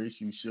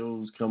interracial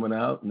shows coming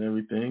out and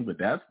everything. But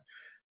that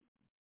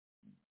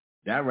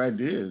right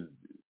there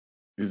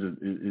is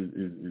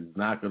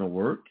not going to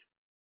work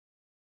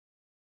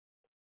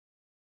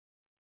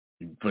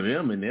for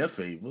them in their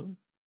favor.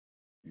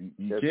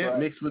 You can't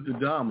mix with the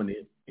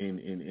dominant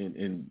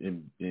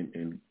and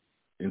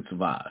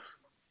survive.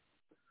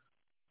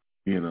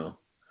 You know,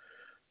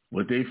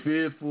 what they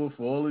feared for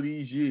all of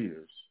these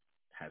years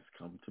has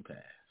come to pass.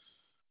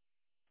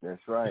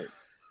 That's right.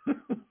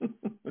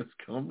 It's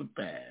come to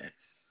pass.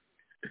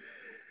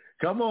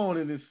 Come on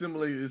and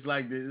assimilate. It's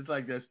like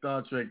that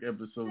Star Trek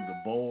episode,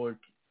 The Borg,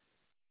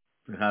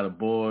 and how the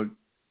Borg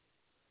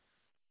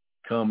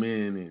come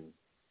in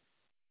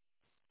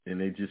and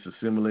they just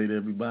assimilate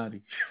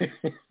everybody.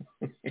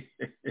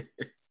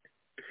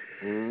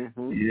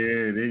 Mm-hmm.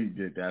 Yeah,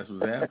 that's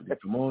what's happening.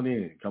 Come on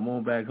in. Come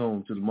on back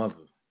home to the mother,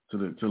 to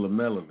the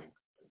melanin.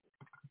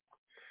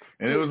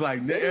 And it was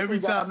like every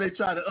time they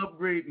tried to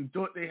upgrade and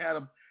thought they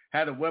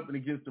had a weapon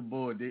against the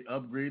Borg, they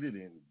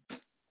upgraded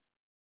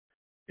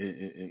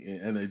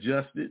and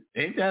adjusted.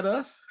 Ain't that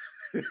us?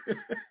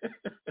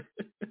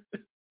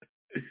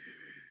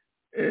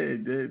 Hey,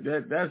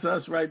 that's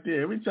us right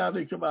there. Every time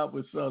they come out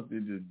with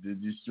something to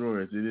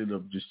destroy us, it ends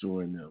up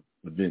destroying them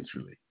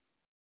eventually.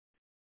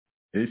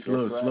 They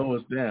slow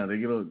us down. They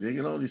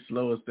can only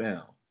slow us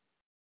down.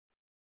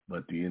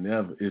 But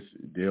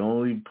they're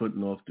only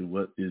putting off to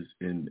what is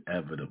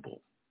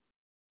inevitable.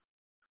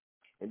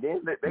 And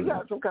then they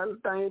got some kind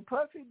of thing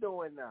Puffy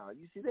doing now.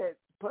 You see that?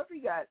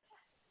 Puffy,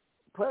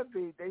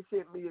 they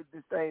sent me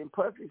this thing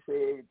Puffy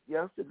said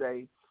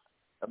yesterday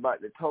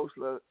about the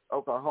Tulsa,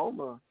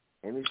 Oklahoma.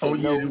 And he said,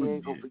 we ain't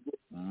going to forget.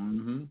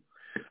 Mm-hmm.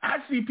 I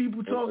see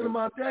people talking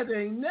about that.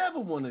 They ain't never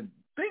want to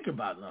think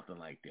about nothing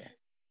like that.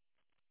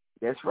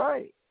 That's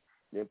right.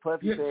 Then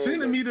Puffy said,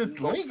 sending me the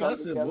link. I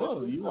said,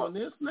 whoa, you on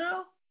this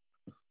now?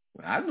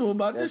 I knew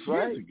about this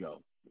years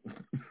ago.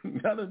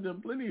 Now there's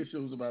done plenty of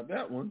shows about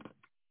that one.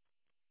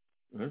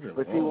 Said,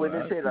 but see, when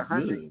they said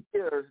 100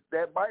 years,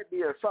 that might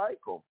be a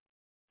cycle.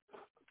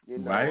 You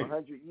know, right.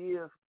 100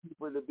 years,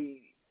 people to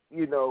be,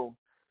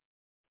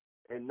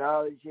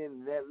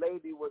 acknowledging that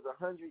lady was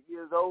 100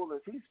 years old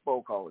and she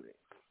spoke on it.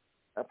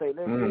 I think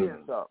that's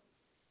saying something.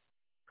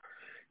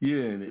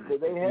 Yeah,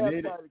 because they have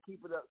tried to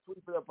sweep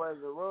it up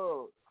under the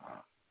rug.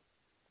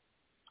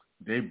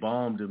 They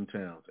bombed them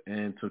towns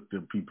and took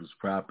the people's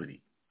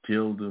property,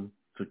 killed them,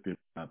 took their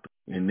property,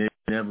 and they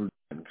never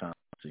gotten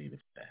compensated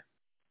for that.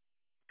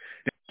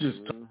 That's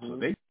just Tulsa.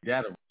 They did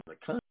that around the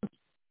country.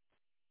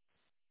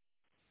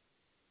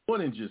 More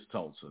than just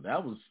Tulsa.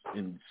 That was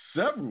in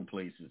several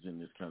places in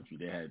this country.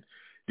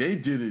 They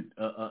did it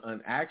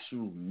an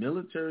actual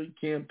military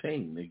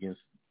campaign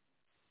against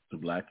the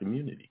black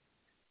community.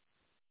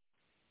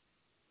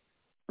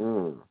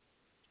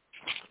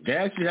 They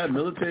actually had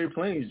military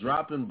planes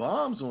dropping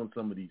bombs on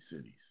some of these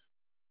cities.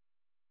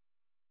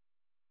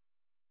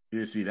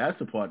 You see, that's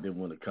the part they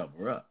want to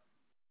cover up.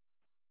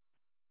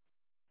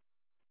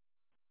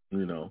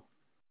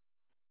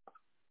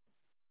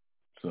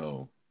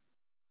 So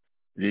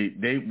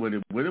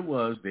what it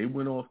was, they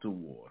went off to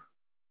war,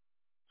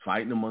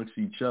 fighting amongst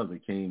each other,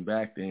 came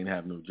back, they didn't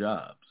have no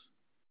jobs.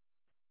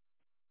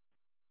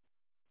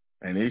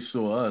 And they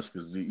saw us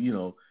because,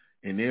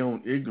 in their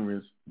own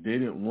ignorance, they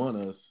didn't want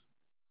us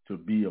to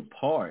be a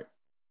part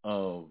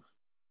of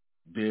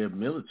their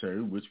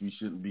military, which we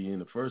shouldn't be in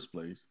the first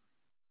place.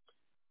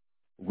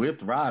 We're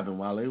thriving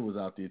while they was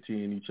out there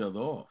tearing each other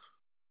off.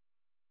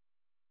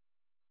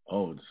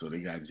 Oh, so they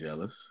got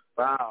jealous.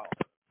 Wow.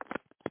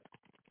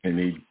 And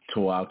they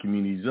tore our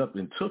communities up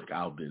and took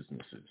our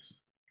businesses.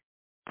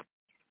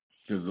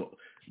 Because,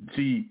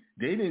 see,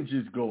 they didn't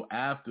just go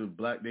after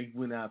black. They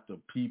went after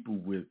people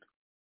with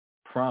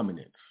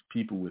prominence,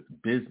 people with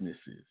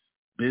businesses,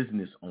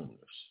 business owners.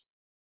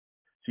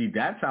 See,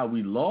 that's how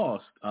we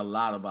lost a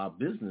lot of our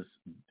business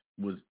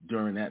was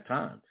during that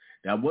time.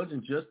 That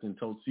wasn't just in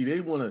Tulsa. See,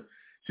 they want to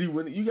see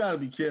when you got to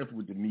be careful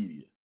with the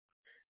media.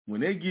 When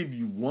they give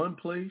you one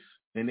place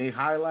and they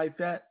highlight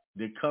that,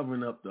 they're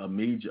covering up a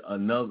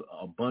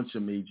bunch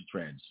of major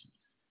tragedies.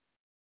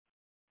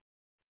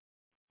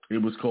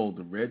 It was called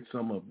the Red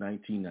Summer of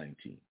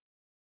 1919.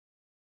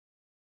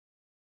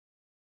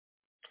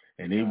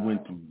 And they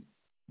went through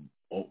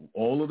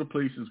all of the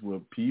places where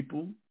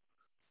people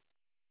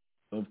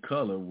of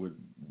color were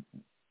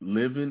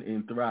living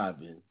and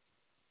thriving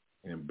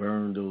and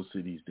burned those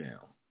cities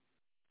down.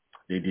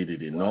 They did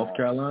it in North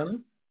Carolina.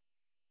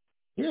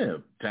 Yeah,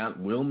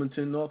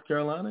 Wilmington, North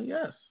Carolina,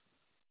 yes.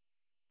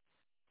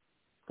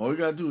 All you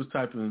got to do is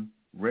type in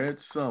Red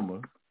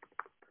Summer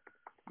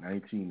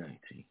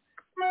 1919.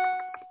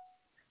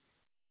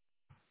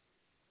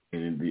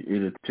 And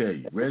it'll tell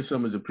you. Red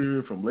Summer is a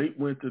period from late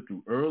winter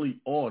through early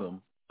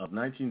autumn of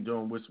 19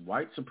 during which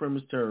white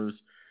supremacist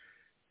terrorists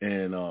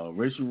and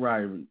racial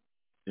rivalry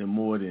in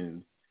more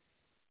than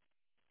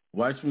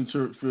White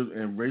supremacy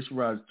and racial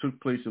riots took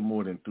place in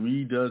more than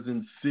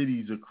 36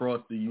 cities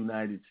across the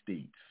United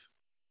States.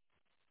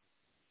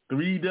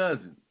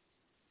 36.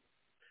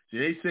 See,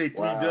 they say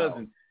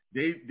 36.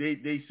 They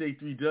say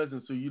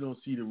 36 so you don't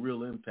see the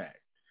real impact.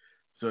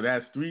 So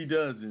that's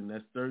 36.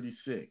 That's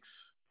 36.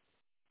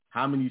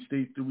 How many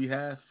states do we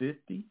have?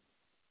 50.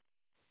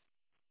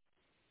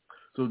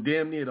 So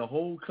damn near the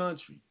whole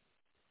country,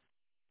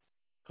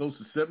 close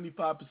to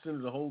 75%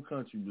 of the whole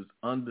country was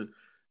under,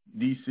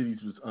 these cities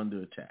was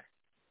under attack.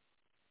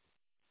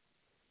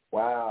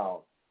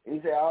 Wow. He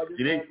said all this.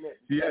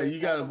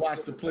 You got to watch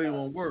the play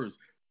on words.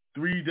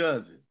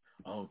 36.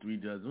 Oh,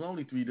 36.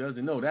 Only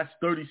 36. No, that's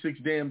 36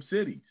 damn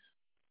cities.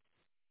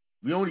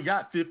 We only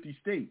got 50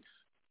 states.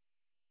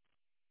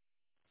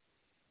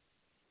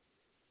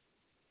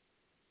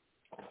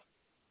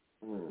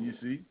 You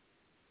see?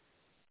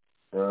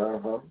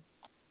 Uh-huh.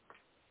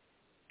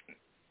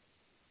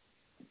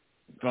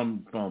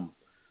 From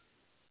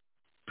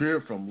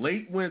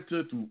late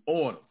winter through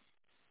autumn.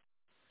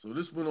 So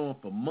this went on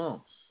for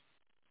months.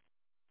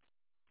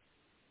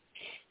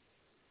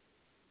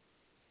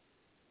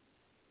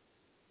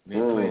 They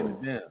playing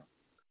it down.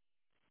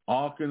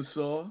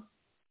 Arkansas,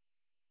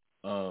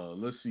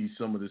 let's see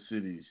some of the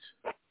cities.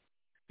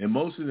 And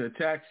most of the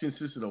attacks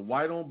consisted of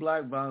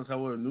white-on-black violence.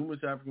 However,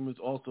 numerous Africans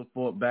also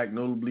fought back,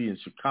 notably in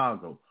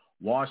Chicago,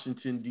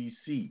 Washington,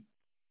 D.C.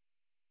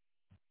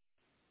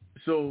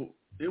 So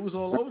it was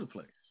all over the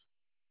place.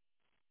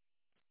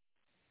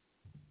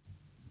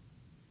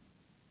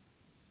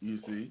 You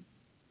see?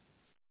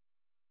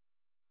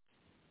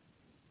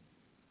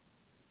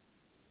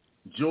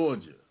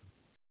 Georgia.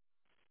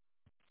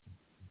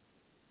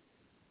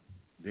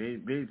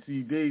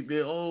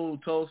 They're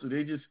old Tulsa.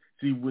 They just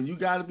see when you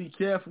got to be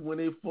careful when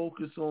they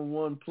focus on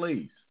one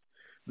place,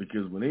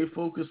 because when they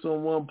focus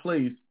on one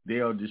place, they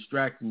are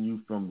distracting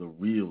you from the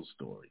real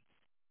story,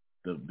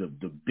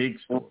 the big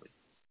story.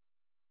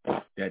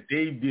 That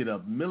they did a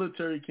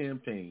military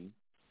campaign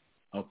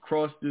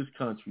across this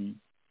country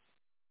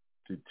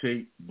to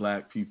take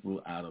black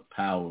people out of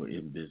power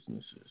in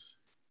businesses.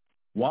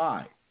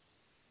 Why?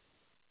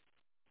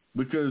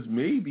 Because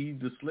maybe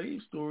the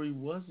slave story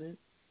wasn't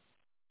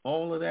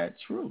all of that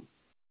true.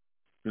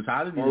 Because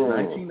how did it in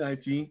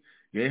 1919,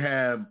 they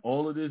have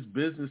all of this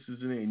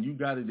businesses in it, and you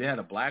got it, they had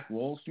a Black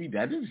Wall Street.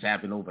 That didn't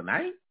happen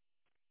overnight.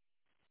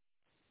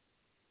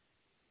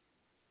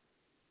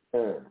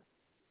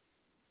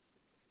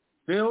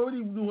 They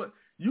already knew it.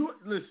 You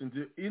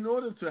listen, in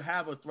order to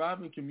have a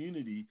thriving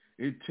community,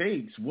 it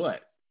takes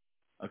what?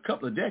 A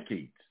couple of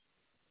decades.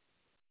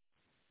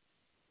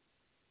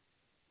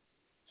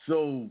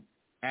 So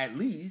at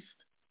least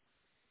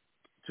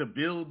to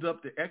build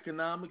up the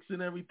economics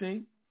and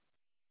everything.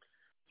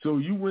 So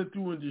you went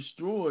through and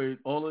destroyed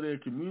all of their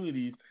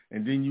communities,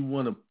 and then you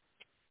want to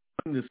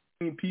blame the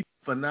same people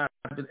for not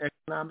having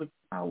economic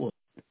power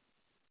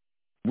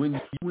when you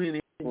went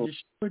in and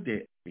destroyed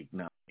their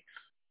economics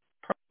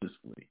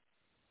purposefully.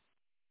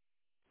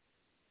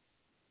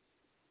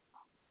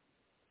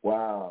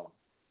 Wow.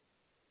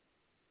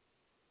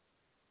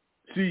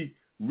 See,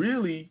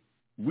 really,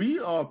 we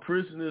are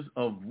prisoners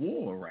of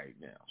war right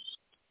now.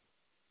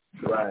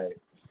 Right.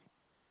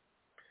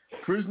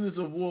 Prisoners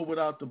of war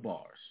without the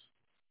bars.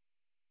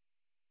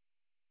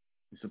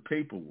 It's a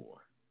paper war.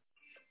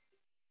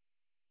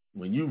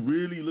 When you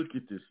really look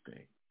at this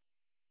thing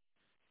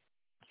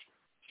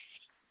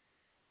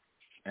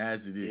as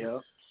it is.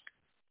 Yep.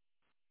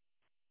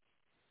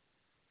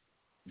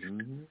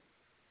 Mm-hmm.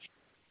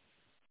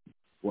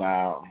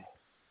 Wow.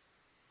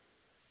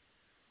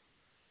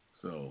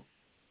 So,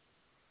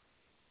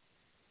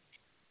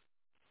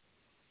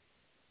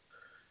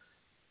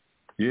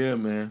 yeah,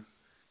 man.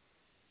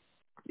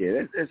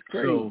 Yeah, that's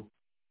crazy. So,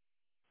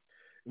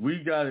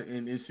 we got it,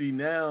 and see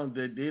now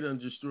that they done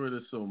destroyed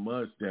us so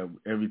much that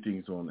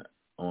everything's on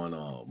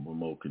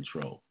remote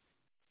control.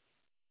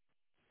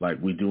 Like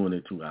we're doing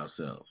it to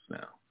ourselves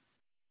now.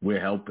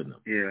 We're helping them.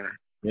 Yeah.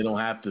 They don't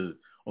have to.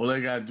 All they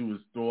got to do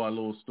is throw our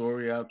little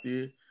story out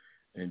there,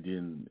 and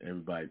then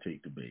everybody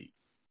take the bait.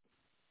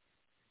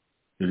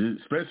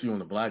 Especially on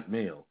the black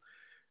male.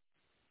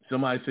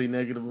 Somebody say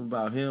negative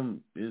about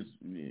him, is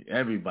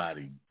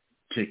everybody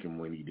kick him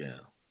when he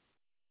down,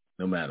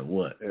 no matter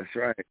what. That's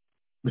right.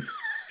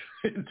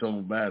 It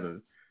don't matter.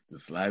 The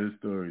slightest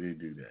story, they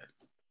do that.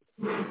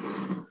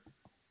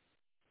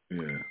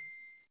 Yeah.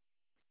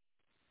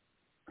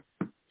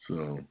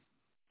 So.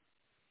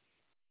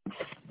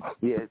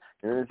 Yeah,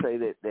 and they say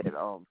that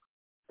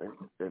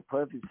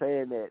Puffy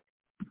saying that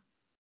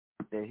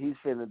he's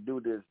finna do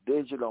this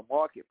digital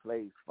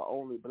marketplace for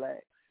only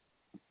blacks,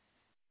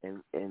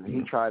 and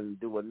he trying to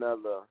do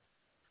another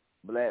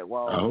Black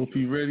Wall. I hope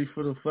he's ready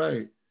for the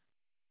fight.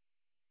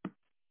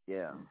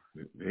 Yeah,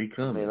 they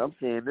coming. Man, I'm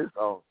seeing this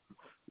on.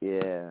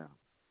 Yeah,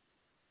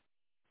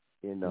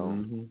 you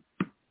know,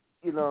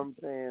 you know what I'm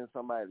saying.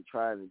 Somebody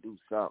trying to do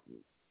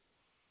something.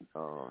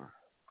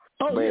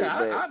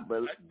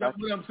 That's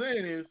what I'm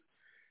saying is,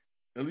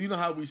 you know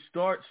how we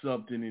start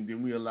something and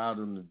then we allow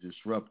them to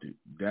disrupt it.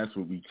 That's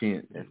what we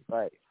can't do. That's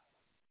right.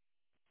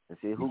 And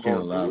see, who you can't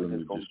gonna allow do it?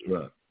 them to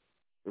disrupt.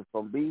 It's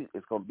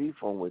gonna be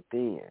from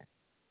within.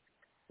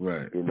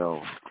 Right. You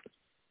know,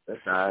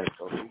 that's how it's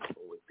gonna be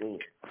from within.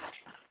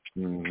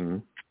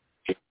 Mhm.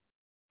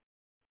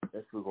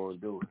 That's who's gonna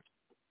do it.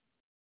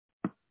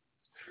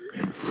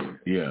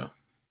 Yeah.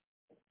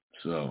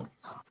 So.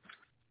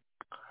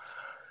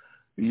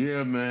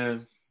 Yeah,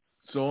 man.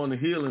 So on the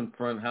healing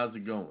front, how's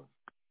it going?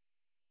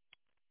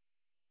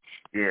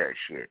 Yeah,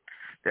 shit.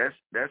 That's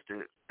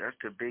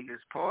the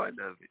biggest part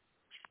of it.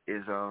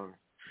 Is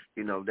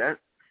you know, that's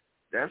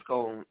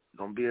gonna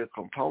be a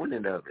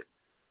component of it.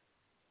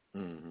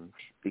 Mm-hmm.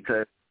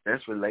 Because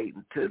that's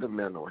relating to the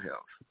mental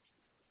health.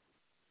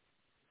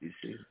 You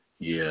see?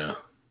 Yeah.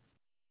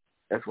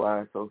 That's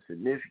why it's so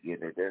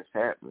significant that that's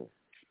happening.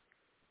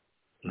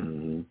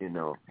 Mm-hmm. You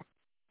know,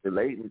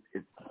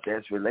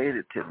 that's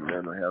related to the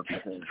mental health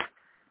because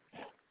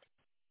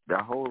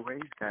the whole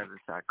race has a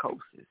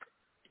psychosis,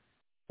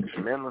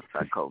 mental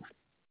psychosis.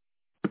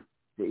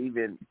 To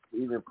even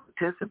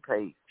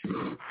participate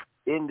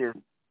in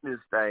this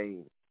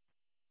thing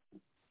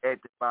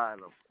at the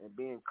bottom and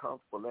being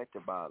comfortable at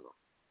the bottom.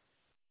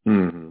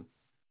 Mm-hmm.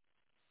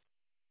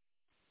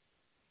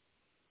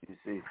 You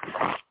see,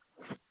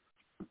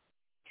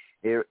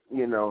 here,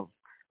 you know,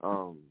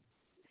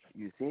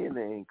 you're seeing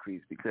the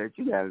increase because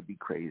you got to be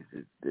crazy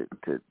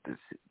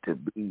to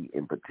be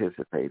and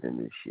participate in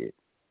this shit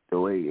the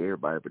way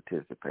everybody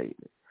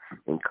participating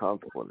and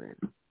comfortable in it.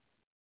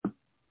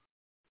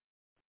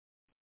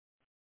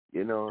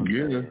 You know what I'm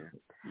saying?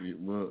 Yeah,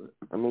 well,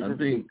 I mean, just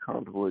be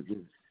comfortable with just.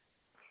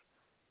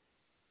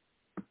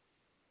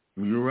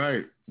 You're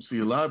right. See,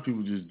 a lot of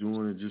people just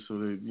doing it just so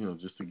they,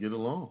 just to get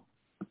along.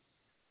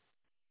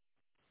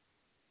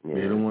 Yeah,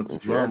 they don't want the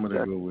drama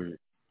that go with it.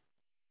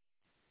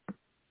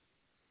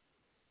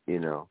 You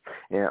know,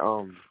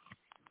 and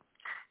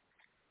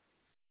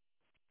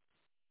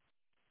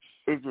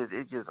it's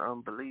just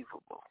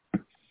unbelievable.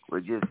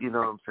 But just, you know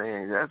what I'm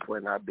saying? That's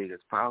one of our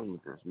biggest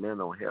problems is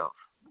mental health.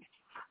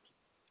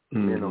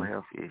 Mm-hmm. Mental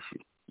health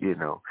issue, you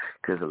know,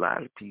 because a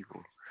lot of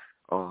people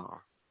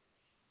are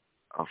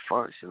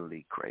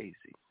functionally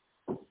crazy.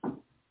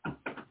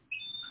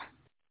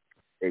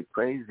 They're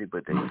crazy,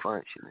 but they're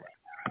functioning.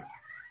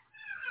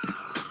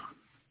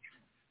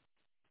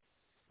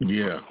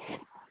 Yeah.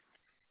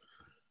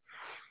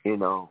 You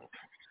know,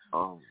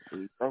 when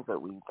you think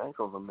of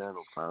a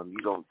mental problem,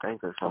 you don't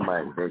think of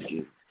somebody that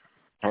just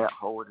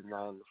hold a 9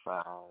 to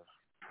 5,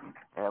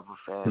 have a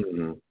family.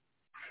 Mm-hmm.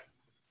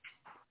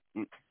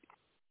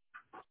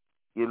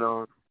 You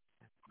know,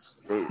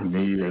 they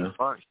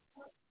function.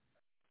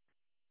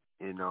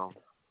 You know.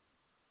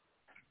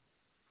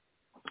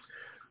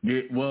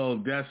 Yeah, well,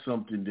 that's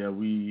something that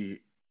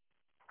we've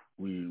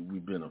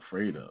been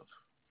afraid of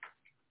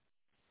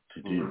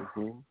to do.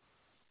 Mm-hmm.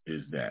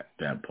 Is that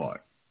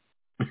part?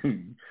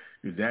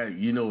 Is that,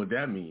 you know what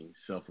that means?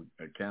 Self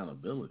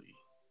accountability.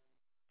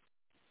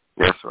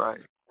 That's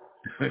right.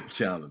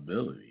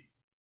 Accountability.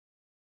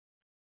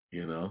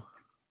 You know.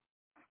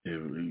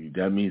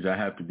 That means I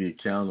have to be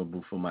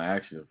accountable for my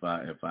action if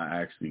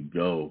I actually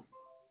go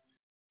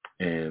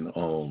and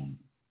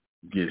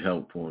get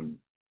help on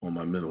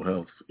my mental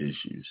health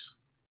issues.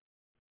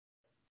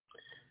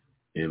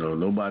 You know,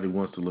 nobody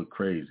wants to look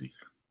crazy.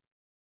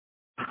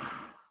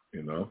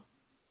 You know,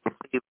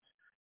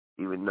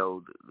 even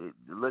though they're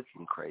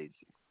looking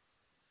crazy.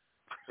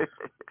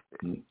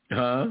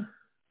 Huh?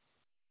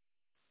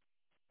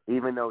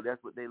 Even though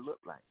that's what they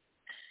look like.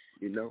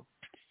 You know.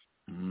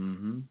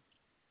 Mm-hmm.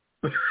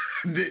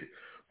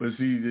 But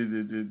see,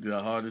 the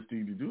hardest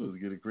thing to do is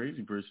get a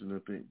crazy person to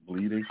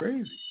believe they're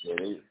crazy.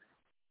 Yeah,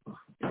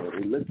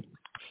 they look.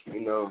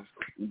 You know,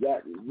 you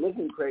got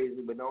looking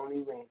crazy, but don't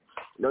even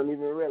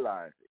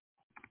realize it.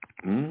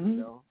 Mm-hmm. You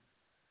know.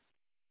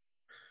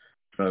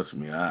 Trust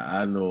me,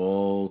 I know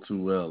all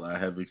too well. I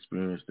have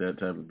experienced that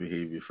type of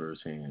behavior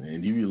firsthand,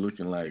 and you be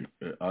looking like,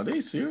 are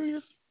they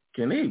serious?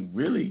 Can they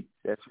really?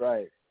 That's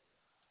right.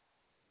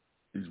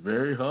 It's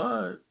very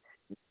hard.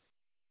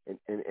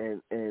 And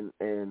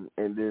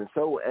then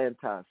so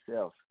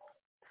anti-self.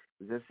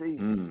 Because see,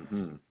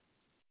 mm-hmm.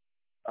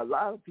 a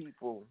lot of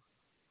people,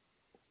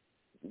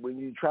 when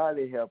you try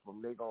to help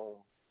them, they're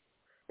going,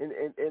 and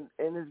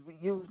it's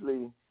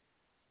usually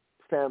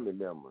family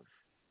members,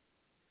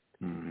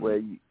 mm-hmm.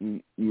 where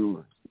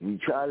you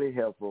try to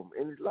help them,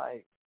 and it's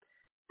like,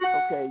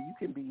 okay, you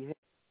can be helped,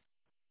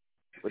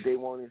 but they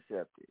won't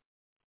accept it.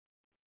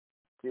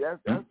 See,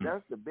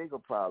 that's the bigger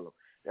problem.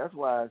 That's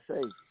why I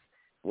say,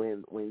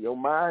 when your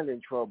mind in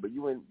trouble,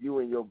 you in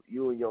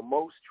your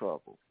most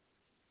trouble.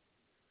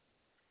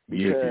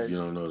 Because you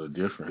don't know the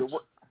difference.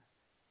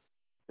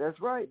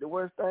 That's right. The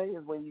worst thing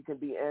is when you can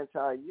be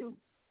anti-you.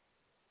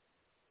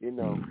 You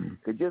know, mm-hmm.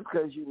 cause just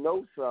because you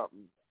know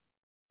something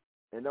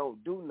and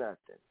don't do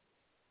nothing,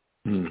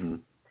 mm-hmm.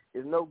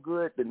 it's no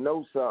good to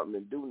know something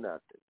and do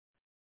nothing.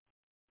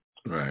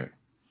 Right.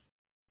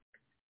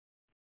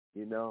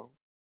 You know,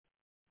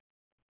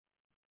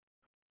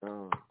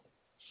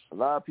 a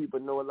lot of people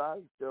know a lot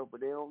of stuff, but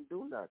they don't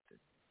do nothing.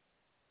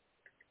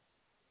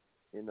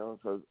 You know,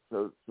 so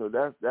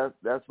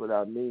that's what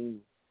I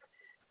mean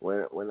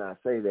when I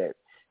say that,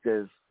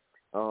 because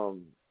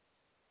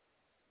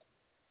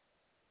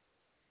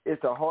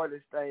it's the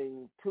hardest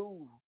thing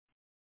to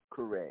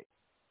correct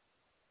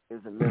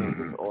is a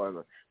mental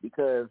disorder,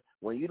 because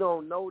when you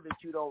don't know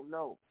that you don't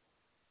know,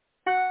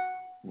 right?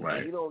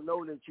 When you don't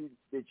know that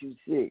you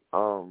sick.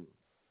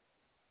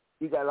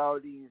 You got all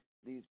these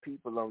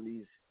people on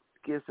these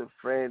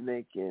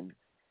schizophrenic and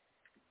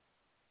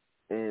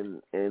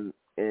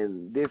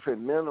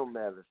different mental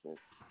medicines.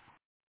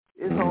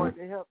 It's hard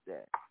to help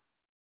that,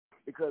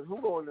 because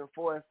who going to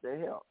enforce the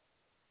help?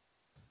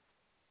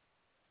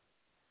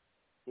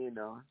 You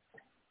know,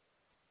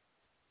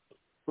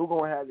 who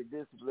going to have the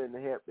discipline to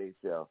help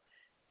themselves?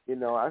 You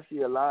know, I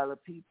see a lot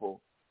of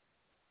people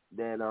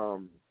that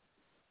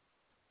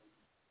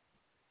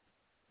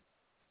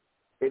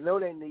they know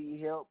they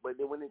need help, but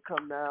then when it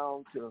come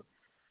down to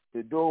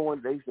doing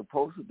what they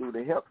supposed to do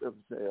to help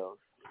themselves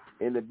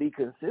and to be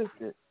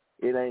consistent,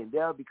 it ain't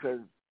there, because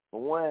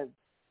for one,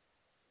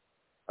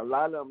 a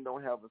lot of them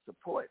don't have a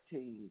support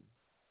team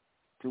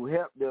to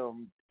help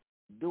them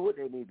do what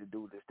they need to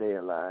do to stay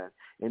alive.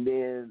 And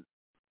then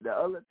the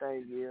other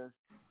thing is,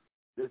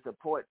 the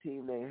support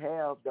team they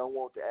have don't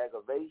want the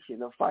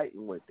aggravation of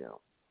fighting with them.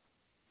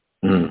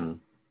 Mm-hmm.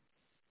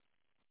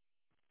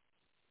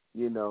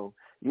 You know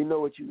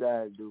what you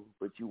gotta do,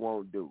 but you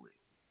won't do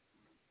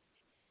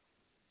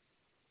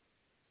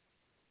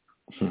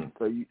it.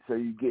 So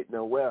you get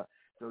nowhere.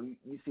 So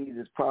you see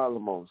this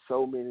problem on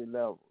so many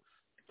levels,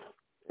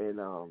 and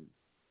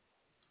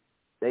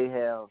they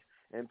have,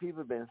 and people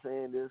have been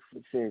saying this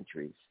for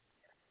centuries,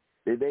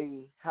 that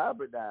they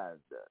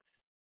hybridized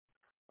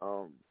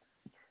us.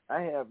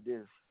 I have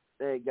this.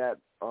 They got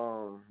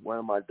one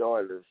of my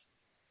daughters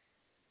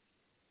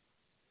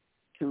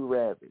 2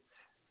 rabbits.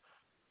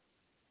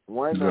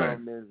 One of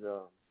them is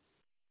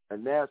a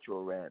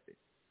natural rabbit.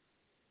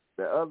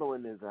 The other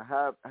one is a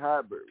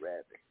hybrid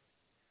rabbit.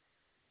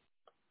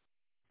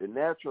 The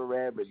natural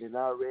rabbit had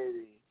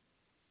already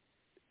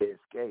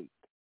escaped.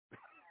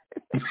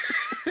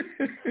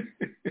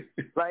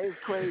 Like, it's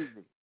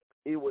crazy.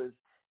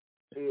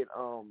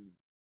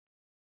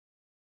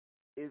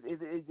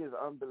 It's just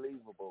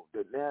unbelievable.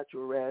 The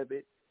natural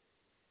rabbit,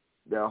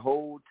 the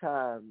whole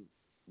time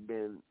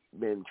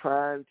been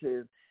trying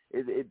to.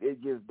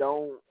 It just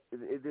don't.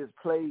 It just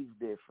plays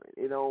different.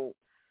 You know,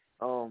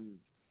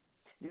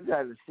 you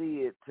got to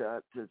see it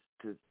to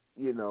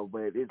you know.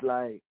 But it's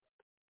like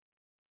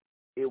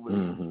it was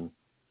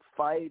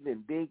fighting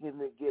and digging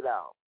to get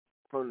out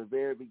from the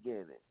very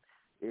beginning.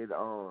 It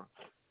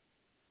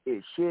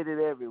shitted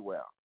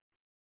everywhere.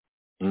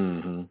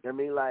 Mm-hmm. I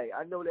mean, like,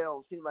 I know that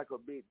don't seem like a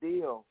big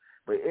deal,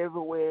 but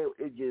everywhere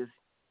it just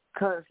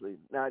constantly.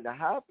 Now the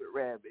hybrid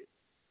rabbit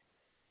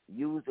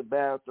use the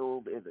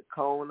bathroom in the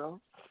corner.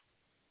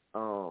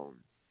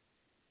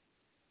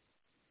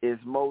 Is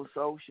more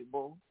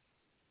sociable.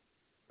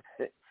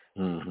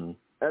 Mm-hmm.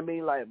 I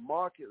mean, like,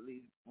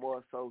 markedly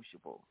more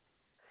sociable.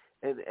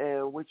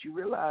 And what you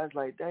realize,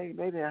 like, dang,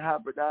 they didn't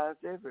hybridize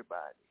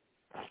everybody.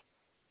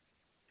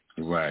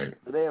 Right.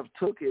 So they have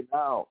took it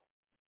out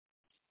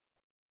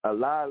a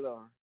lot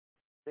of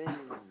things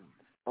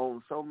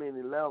on so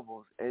many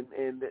levels, and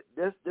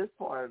this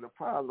part of the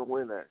problem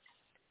with us.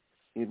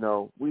 You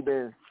know, we've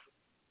been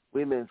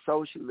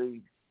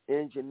socially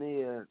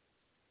engineered,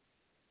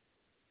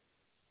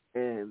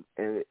 and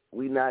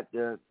we not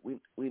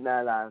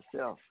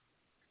ourselves.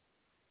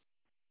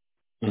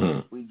 Mm-hmm.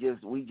 We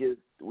just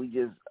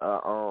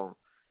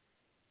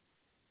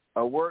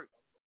a work.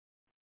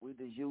 We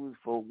just use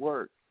for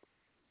work,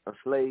 a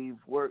slave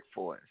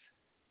workforce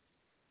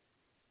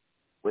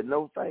with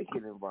no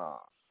thinking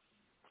involved.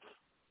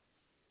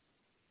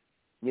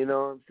 You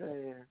know what I'm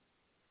saying?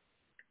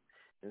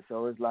 And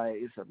so it's like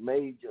it's a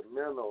major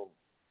mental,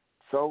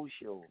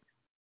 social,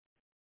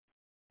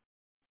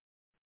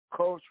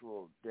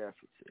 cultural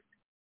deficit.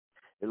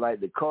 And like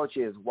the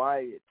culture is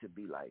wired to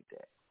be like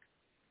that.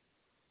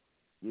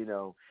 You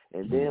know,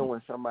 and then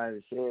when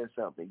somebody says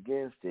something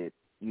against it,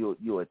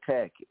 you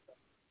attack it.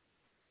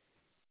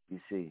 You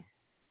see.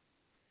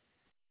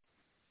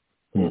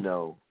 You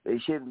know,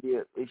 it shouldn't be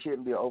an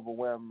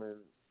overwhelming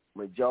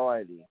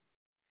majority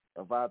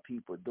of our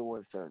people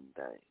doing certain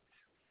things.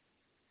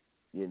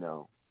 You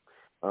know,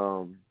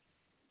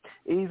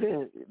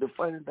 even the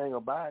funny thing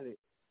about it,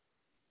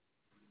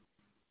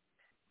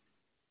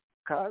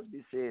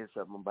 Cosby said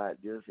something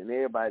about this, and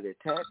everybody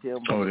attacked him.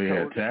 Oh, they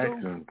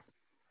attacked him.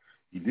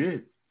 He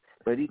did,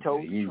 but he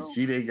told the truth.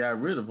 See, they got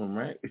rid of him,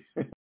 right?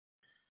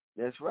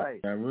 That's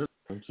right. Got rid of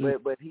him too.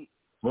 But he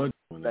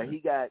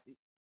got.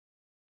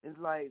 It's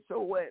like,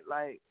 so what?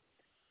 Like,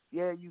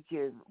 yeah, you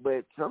can,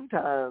 but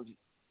sometimes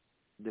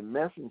the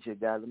messenger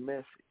got a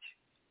message.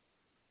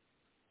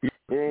 It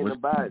ain't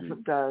about it.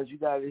 Sometimes you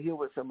got to hear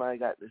what somebody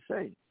got to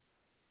say.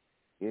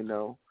 You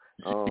know.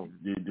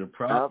 The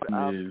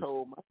problem is.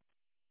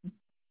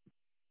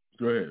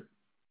 Go ahead.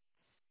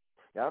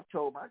 I've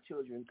told my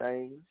children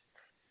things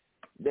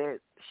that,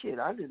 shit,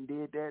 I done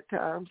did that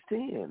times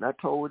 10. I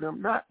told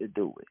them not to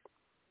do it.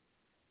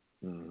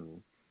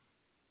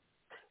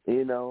 Mm-hmm.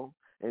 You know,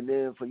 and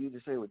then for you to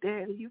say, well,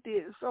 Daddy, you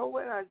did it so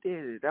well, I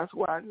did it. That's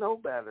why I know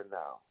better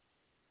now.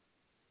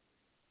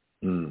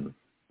 Mm.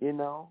 You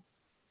know?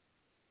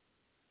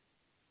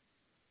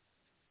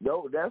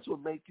 No, that's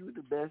what makes you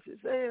the best at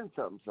saying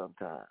something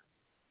sometimes.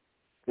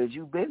 Because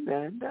you've been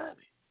there and done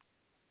it.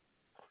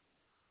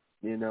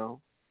 You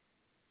know?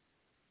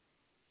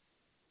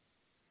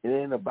 It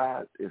ain't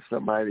about if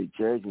somebody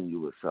judging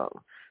you or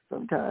something.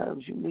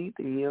 Sometimes you need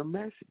to hear a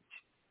message.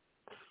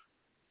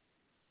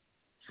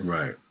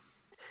 Right.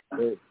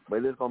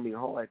 But it's going to be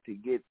hard to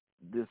get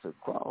this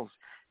across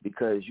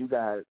because you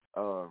got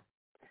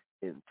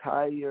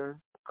entire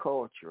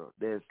culture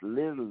that's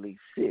literally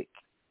sick.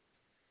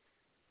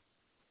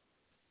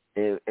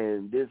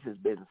 And this has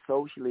been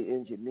socially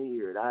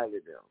engineered out of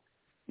them,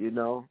 you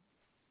know,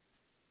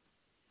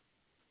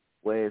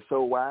 where it's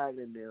so wild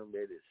in them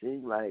that it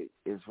seems like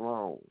it's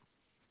wrong,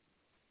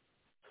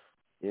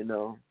 you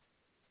know.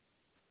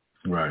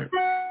 Right.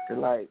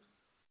 And like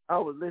I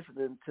was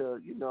listening to,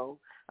 you know,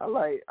 I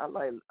like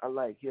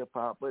hip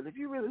hop, but if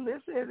you really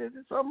listen to it,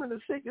 it's some of the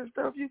sickest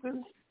stuff you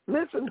can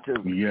listen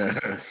to. Yes.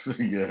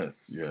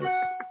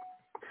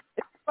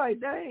 It's like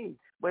dang,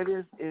 but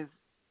it's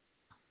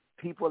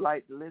people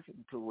like to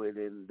listen to it,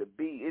 and the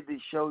beat, it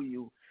just show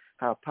you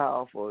how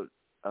powerful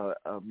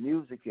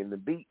music and the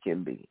beat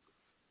can be.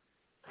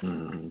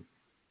 Mm-hmm.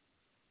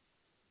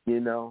 You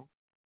know?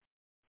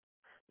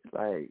 It's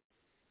like,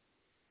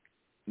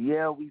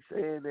 yeah, we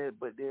saying that,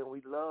 but then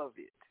we love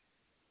it.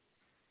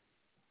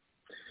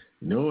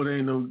 No, it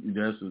ain't no,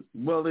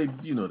 they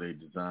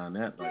design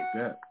that like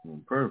that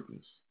on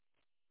purpose.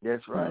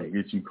 That's right. You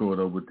know, get you caught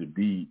up with the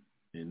beat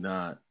and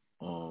not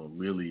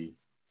really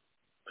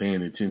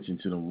paying attention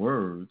to the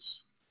words.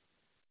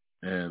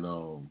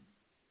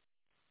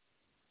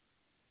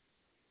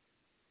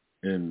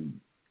 And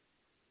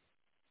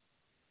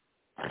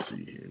let's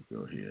see here,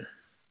 go here.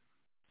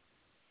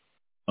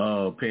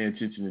 Paying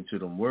attention to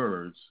them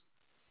words,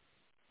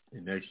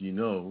 and next you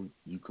know,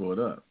 you caught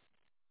up.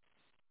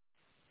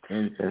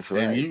 And that's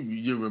right.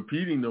 And you're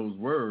repeating those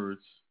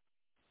words,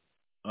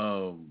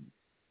 and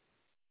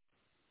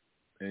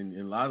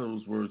a lot of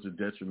those words are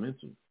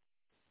detrimental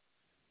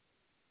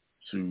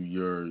to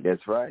your.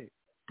 That's right.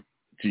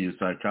 To your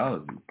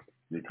psychology,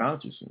 your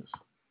consciousness.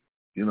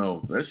 You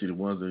know, especially the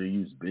ones that they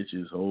use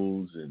bitches,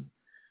 hoes, and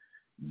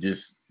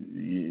just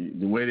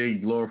the way they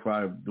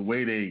glorify, the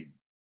way they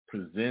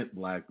present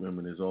black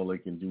women is all they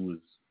can do is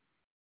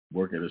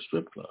work at a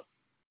strip club.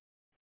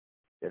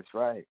 That's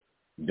right.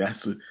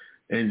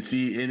 And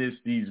it's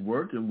these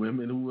working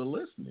women who are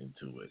listening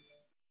to it.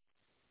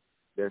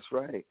 That's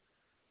right.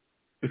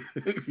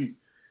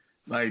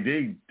 Like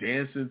they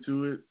dancing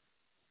to it,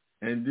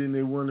 and then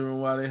they're wondering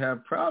why they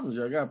have problems.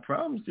 I got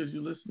problems because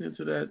you're listening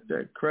to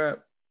that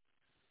crap.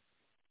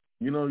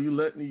 You know, you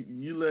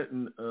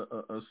letting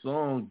a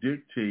song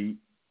dictate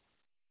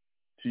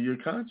to your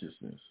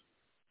consciousness.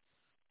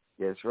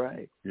 That's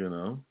right. You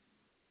know,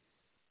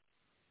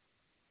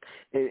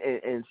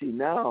 and see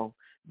now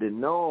the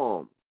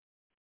norm.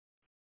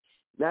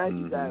 Now mm-hmm.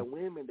 you got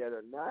women that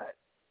are not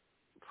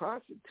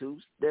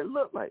prostitutes that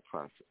look like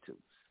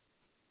prostitutes.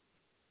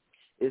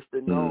 It's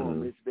the norm.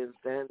 Mm-hmm. It's been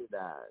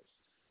standardized.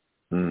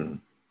 Mm.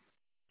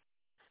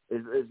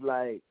 It's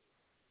like,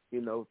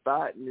 you know,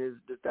 thotting is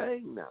the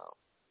thing now.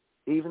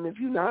 Even if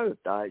you're not a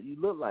thot, you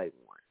look like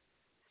one.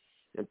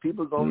 And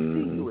people going to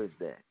see you as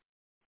that.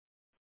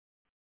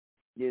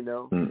 You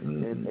know?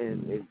 Mm-hmm.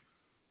 And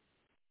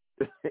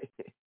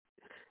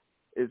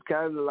it's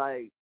kind of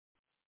like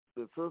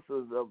the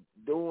sisters are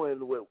doing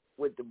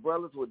what the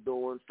brothers were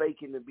doing,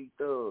 faking to be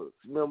thugs.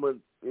 Remember,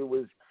 it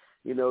was,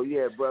 you know, you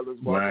had brothers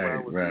walking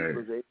around with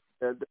people.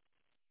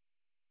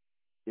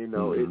 You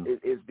know,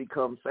 it's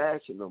become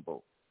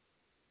fashionable.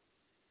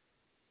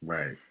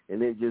 Right.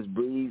 And it just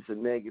breeds a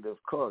negative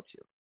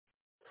culture.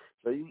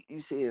 So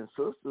you seeing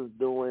sisters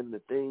doing the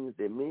things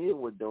that men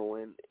were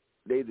doing,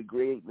 they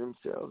degrade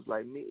themselves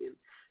like men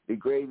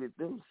degraded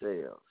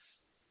themselves.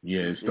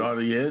 Yeah, it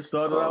started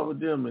out with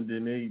them, and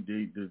then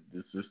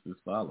the sisters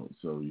followed.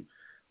 So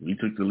we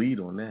took the lead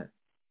on that.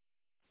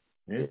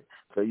 Yeah.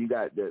 So you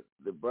got the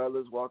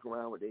brothers walking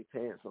around with their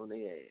pants on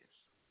their ass.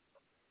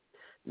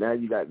 Now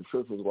you got the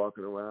sisters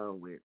walking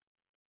around with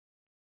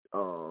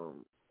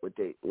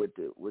the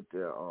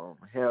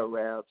hair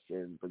wraps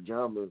and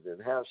pajamas and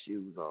house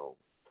shoes on,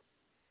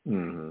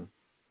 mm-hmm.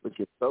 which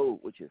is so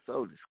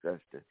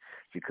disgusting.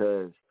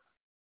 Because,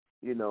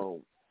 you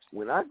know,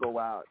 when I go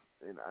out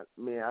and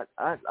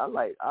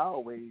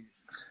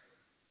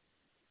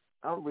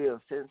I'm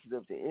real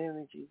sensitive to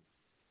energy,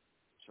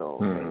 so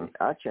mm-hmm.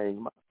 I change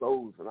my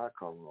clothes when I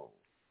come home.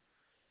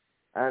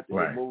 I have to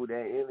remove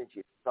that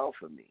energy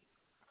off of me.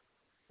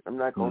 I'm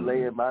not gonna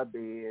lay in my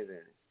bed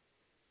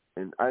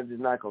and I'm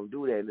just not gonna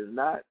do that. And it's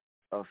not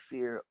a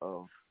fear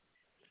of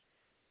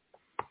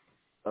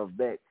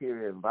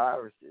bacteria and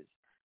viruses.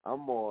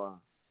 I'm more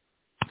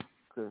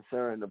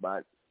concerned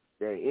about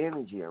their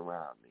energy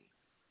around me.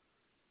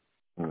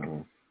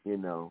 Mm-hmm. You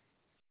know,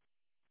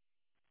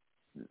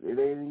 it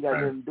ain't got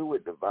nothing to do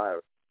with the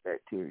virus.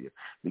 bacteria,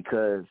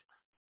 because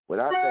what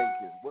I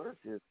think is worse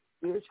is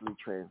spiritually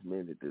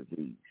transmitted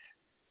disease.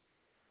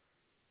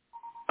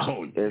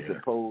 Oh, yeah. As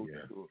opposed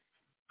to,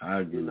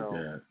 I agree with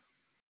that.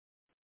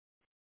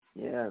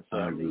 Yeah, so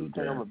I mean, you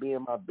think I'm going to be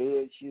in my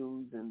bed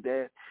shoes and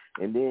that,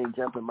 and then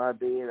jump in my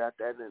bed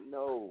after that?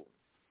 No.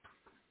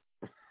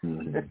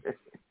 Mm-hmm.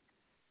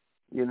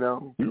 You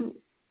know? A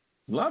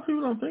lot of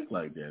people don't think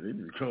like that. They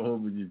just go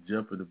home and just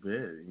jump in the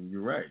bed. And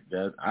you're right.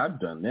 That I've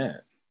done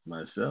that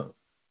myself.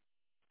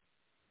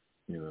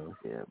 You know?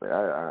 Yeah, but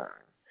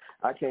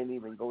I can't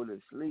even go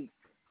to sleep.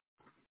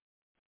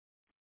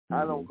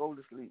 I don't go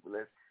to sleep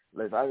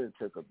unless I done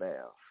took a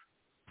bath.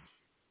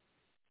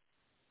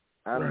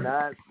 I'm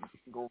not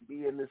going to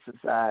be in this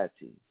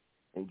society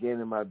and get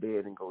in my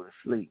bed and go to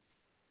sleep.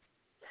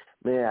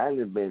 Man, I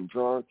have been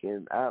drunk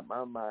and out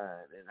my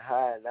mind and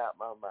high and out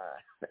my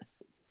mind.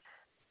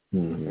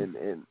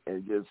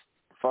 and just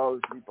fall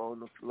asleep on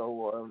the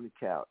floor or on the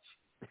couch.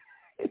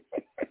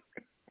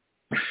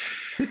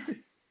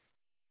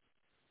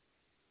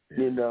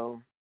 You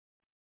know?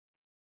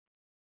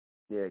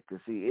 Yeah,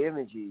 because see,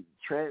 energy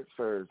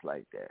transfers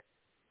like that.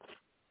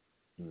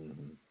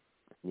 Mm-hmm.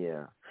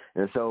 Yeah,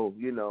 and so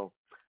you know,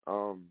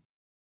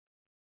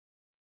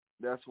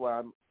 that's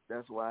why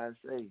I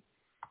say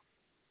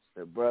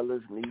the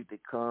brothers need to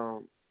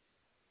come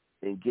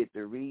and get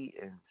the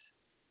readings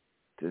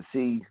to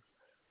see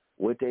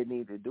what they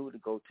need to do to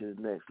go to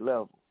the next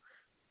level.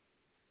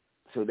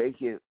 So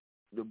the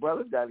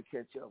brothers got to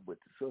catch up with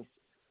the sisters,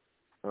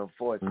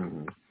 unfortunately.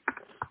 Mm-hmm.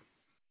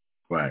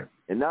 Right.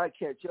 And not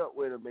catch up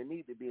with them, they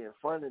need to be in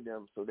front of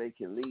them so they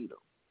can lead them.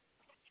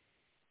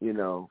 You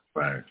know?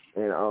 Right.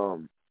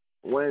 And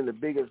one of the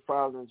biggest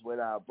problems with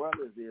our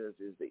brothers is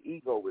the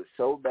ego is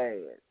so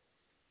bad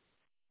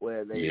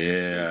where they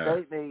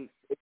think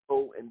they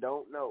know and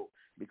don't know.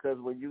 Because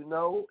when you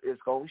know,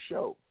 it's going to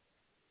show.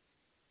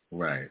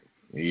 Right.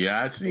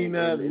 Yeah, I've seen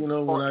that, you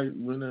know, I've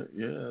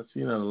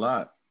seen that a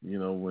lot. You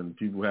know, when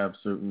people have a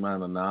certain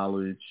amount of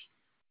knowledge,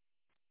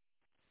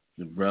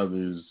 the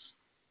brothers,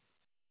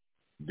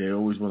 they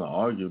always want to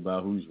argue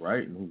about who's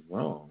right and who's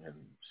wrong. And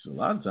a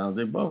lot of times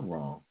they're both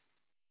wrong.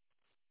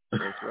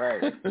 That's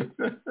right.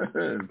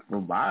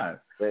 From my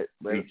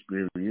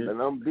experience.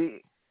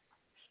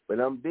 But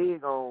I'm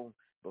big on,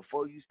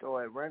 before you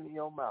start running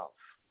your mouth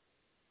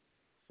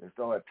and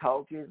start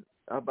talking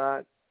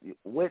about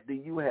what do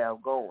you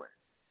have going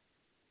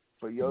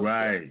for yourself.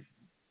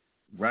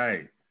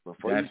 Right.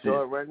 Before you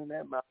start running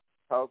that mouth,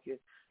 talking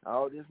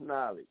all this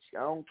knowledge.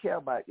 I don't care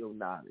about your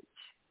knowledge.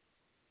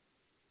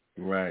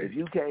 Right. If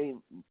you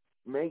can't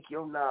make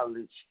your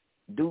knowledge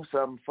do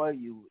something for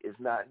you, it's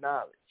not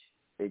knowledge.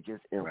 It's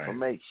just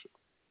information.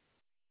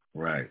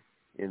 Right.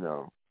 You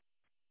know.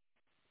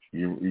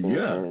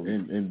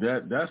 And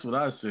that's what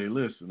I say.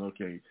 Listen,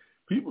 okay,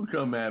 people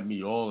come at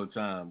me all the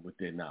time with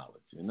their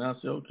knowledge. And I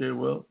say, okay,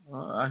 well,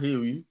 I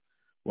hear you.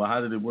 Well,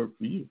 how did it work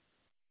for you?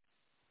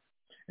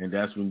 And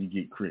that's when you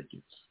get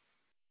crickets.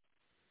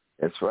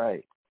 That's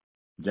right.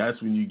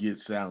 That's when you get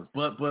silence.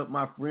 But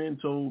my friend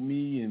told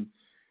me, and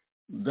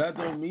that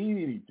don't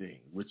mean anything,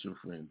 what your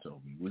friend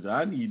told me. What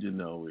I need to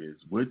know is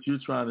what you're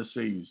trying to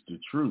say is the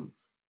truth.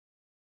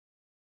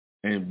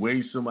 And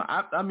waste some.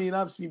 I mean,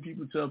 I've seen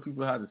people tell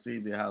people how to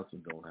save their house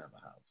and don't have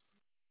a house.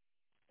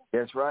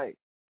 That's right.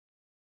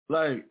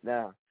 Like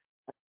now,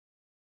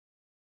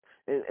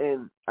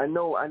 and I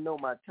know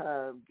my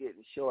time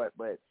getting short,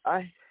 but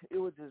it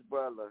was this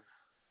brother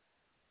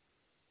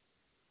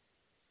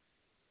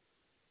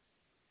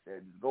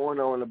that's going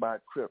on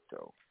about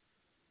crypto,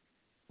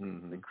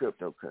 the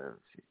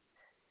cryptocurrency.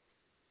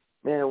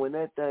 Man, when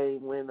that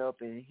thing went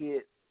up and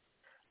hit,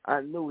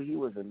 I knew he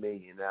was a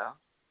millionaire.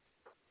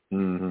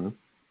 Mm-hmm.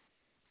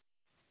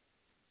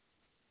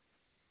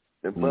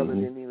 The brother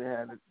didn't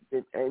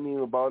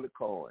even bought a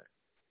coin.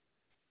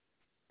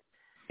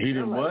 He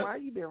didn't what? Why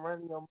you been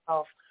running your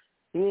mouth?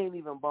 He ain't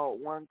even bought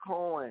one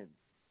coin.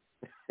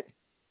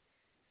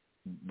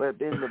 But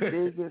been the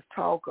biggest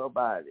talk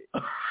about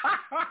it.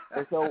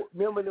 And so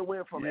remember it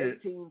went from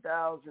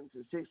 18,000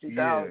 to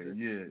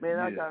 60,000. Man,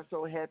 I got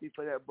so happy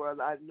for that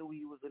brother. I knew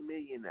he was a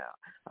millionaire.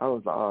 I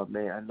was like, oh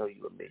man, I know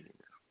you a millionaire.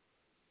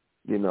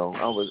 You know,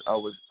 I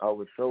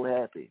was so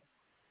happy,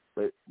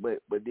 but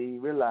then you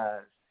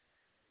realize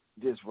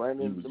just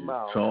running the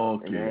mouth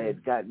talking. And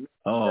had gotten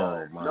my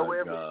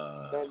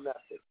God, done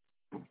nothing.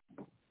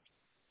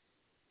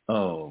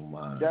 Oh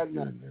my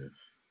goodness!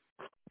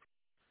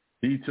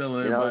 He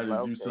telling everybody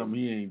to do something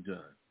he ain't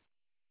done.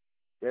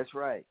 That's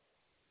right.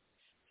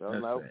 So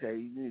I'm like, okay,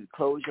 you need to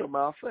close your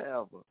mouth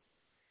forever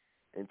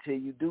until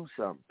you do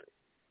something.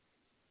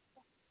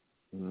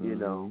 You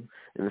know,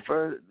 and the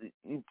first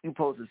you're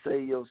supposed to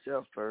say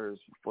yourself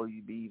first before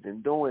you be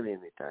even doing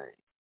anything.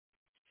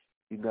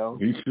 You know,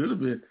 he should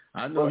have been.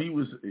 I know he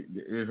was.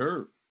 It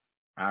hurt.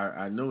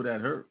 I know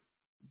that hurt.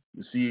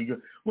 You see,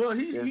 well,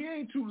 he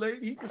ain't too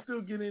late. He can still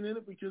get in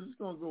it because it's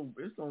gonna go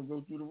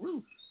through the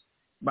roof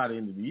by the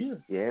end of the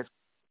year. Yes.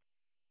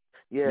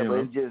 Yeah, but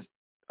it's just.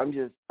 I'm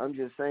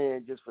just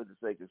saying, just for the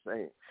sake of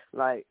saying,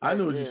 like I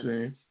know what you're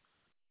saying.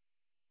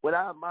 what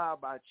I admire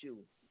about you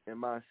and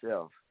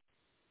myself,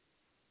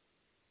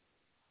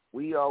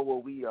 we are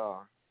what we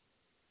are,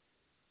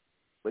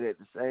 but at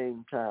the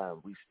same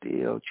time, we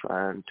still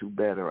trying to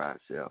better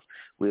ourselves.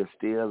 We're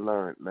still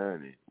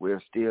learning.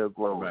 We're still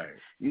growing. Right.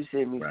 You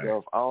see me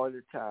stuff all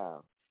the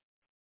time,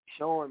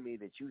 showing me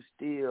that you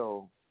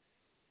still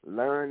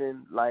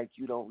learning like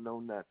you don't know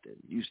nothing.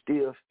 You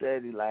still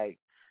study like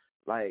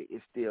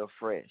it's still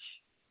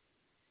fresh.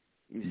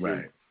 You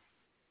see,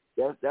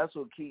 that's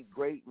what keep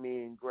great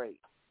men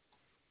great.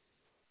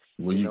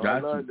 Well, you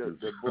got to.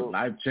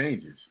 Life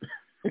changes.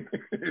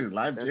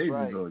 Life changes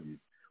on you.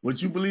 What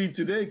you believe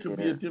today could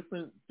be a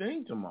different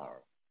thing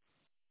tomorrow.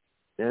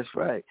 That's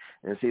right.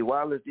 And see,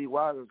 Wallace D.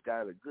 Wallace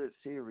got a good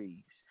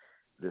series,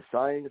 The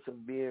Science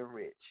of Being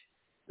Rich,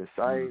 The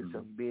Science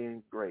of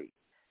Being Great,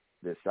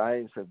 The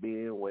Science of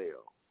Being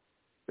Well.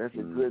 That's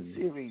a good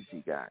series he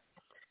got.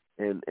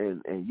 And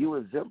you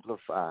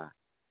exemplify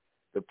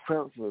the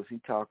principles he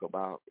talk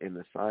about in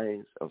The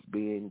Science of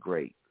Being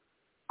Great.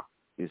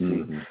 You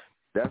see,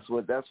 that's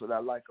what I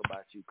like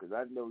about you, because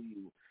I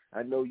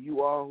know you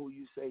are who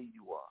you say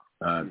you are.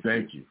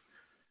 Thank you.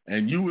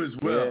 And you as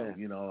well. Yeah.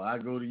 You know, I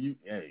go to you.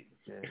 Hey,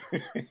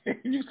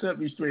 you set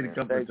me straight a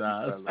couple of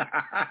times.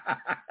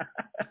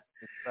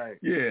 Right.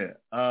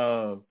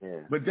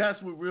 But that's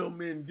what real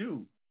men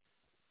do.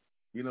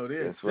 You know, they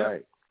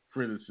accept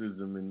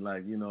criticism and,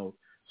 like, you know,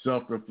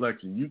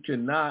 self-reflection. You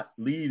cannot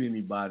lead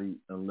anybody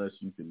unless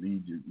you can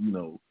lead you. You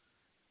know,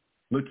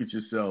 look at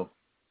yourself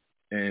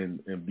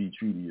and be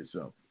true to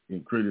yourself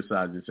and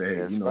criticize and say,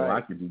 hey,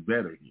 I could do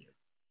better here.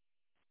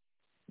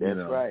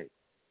 That's right.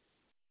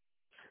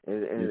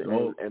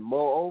 And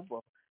moreover,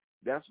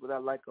 that's what I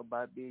like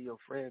about being your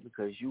friend,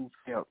 because you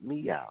helped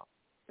me out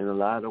in a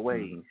lot of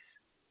ways.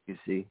 You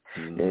see,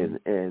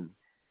 and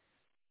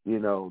you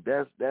know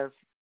that's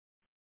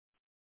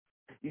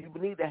you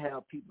need to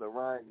have people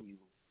around you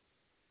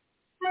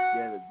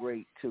that are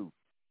great too,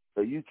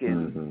 so you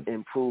can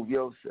improve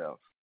yourself.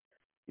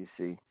 You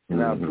see,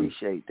 and I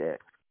appreciate that.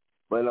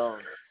 But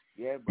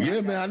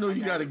man, I know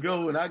you got to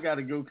go, and I got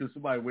to go because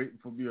somebody waiting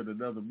for me at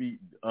another meeting.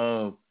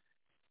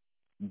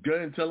 Go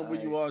ahead and tell them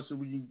where you are so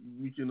we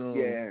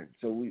can.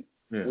 So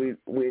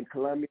we're in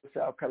Columbia,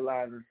 South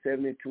Carolina,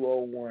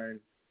 7201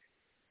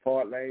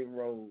 Park Lane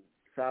Road,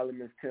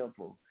 Solomon's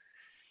Temple.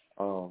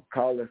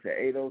 Call us at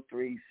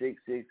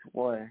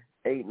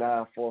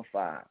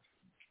 803-661-8945.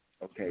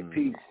 Okay,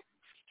 peace.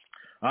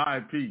 All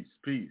right, peace.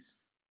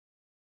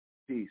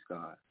 Peace,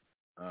 God.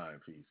 All right,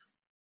 peace.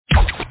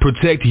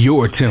 Protect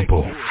your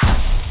temple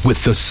with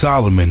the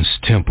Solomon's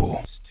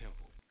Temple.